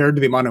compared to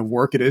the amount of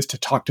work it is to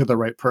talk to the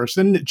right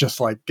person, it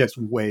just like gets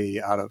way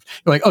out of,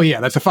 like, oh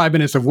yeah, that's 5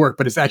 minutes of work,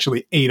 but it's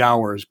actually 8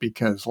 hours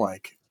because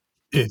like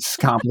it's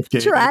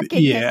complicated.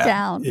 Tracking it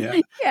down.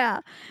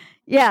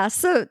 Yeah,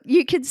 so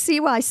you can see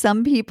why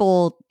some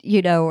people,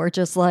 are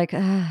just like,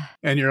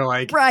 and you're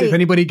like, is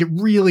anybody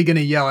really going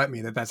to yell at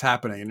me that's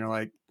happening? And you're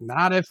like,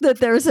 not if that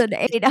there's an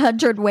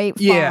 800 weight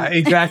font. Yeah,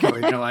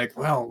 exactly. And you're like,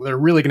 well, they're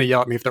really going to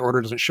yell at me if their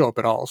order doesn't show up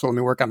at all. So let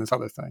me work on this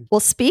other thing.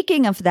 Well,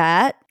 speaking of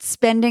that,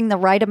 spending the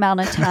right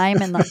amount of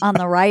time on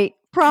the right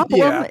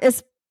problem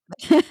is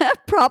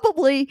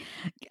probably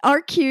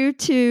our cue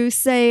to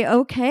say,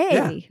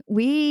 okay,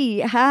 we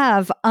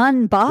have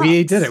unboxed.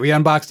 We did it. We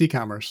unboxed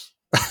e-commerce.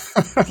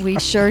 We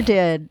sure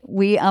did.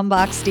 We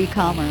unboxed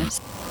e-commerce.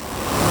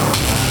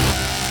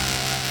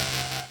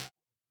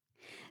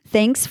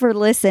 Thanks for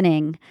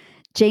listening.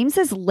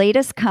 James's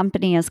latest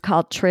company is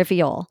called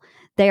Trivial.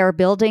 They are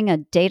building a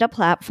data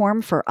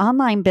platform for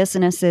online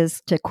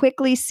businesses to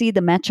quickly see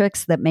the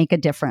metrics that make a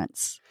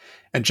difference.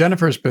 And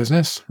Jennifer's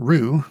business,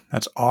 Roo,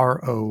 that's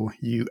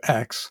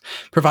ROUX,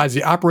 provides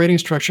the operating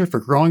structure for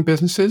growing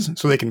businesses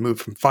so they can move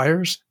from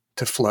fires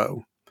to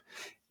flow.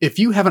 If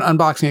you have an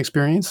unboxing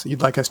experience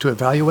you'd like us to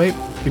evaluate,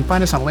 you can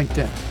find us on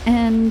LinkedIn.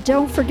 And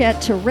don't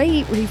forget to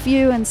rate,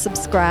 review, and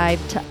subscribe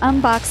to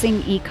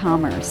Unboxing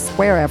E-Commerce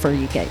wherever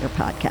you get your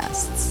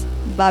podcasts.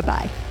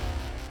 Bye-bye.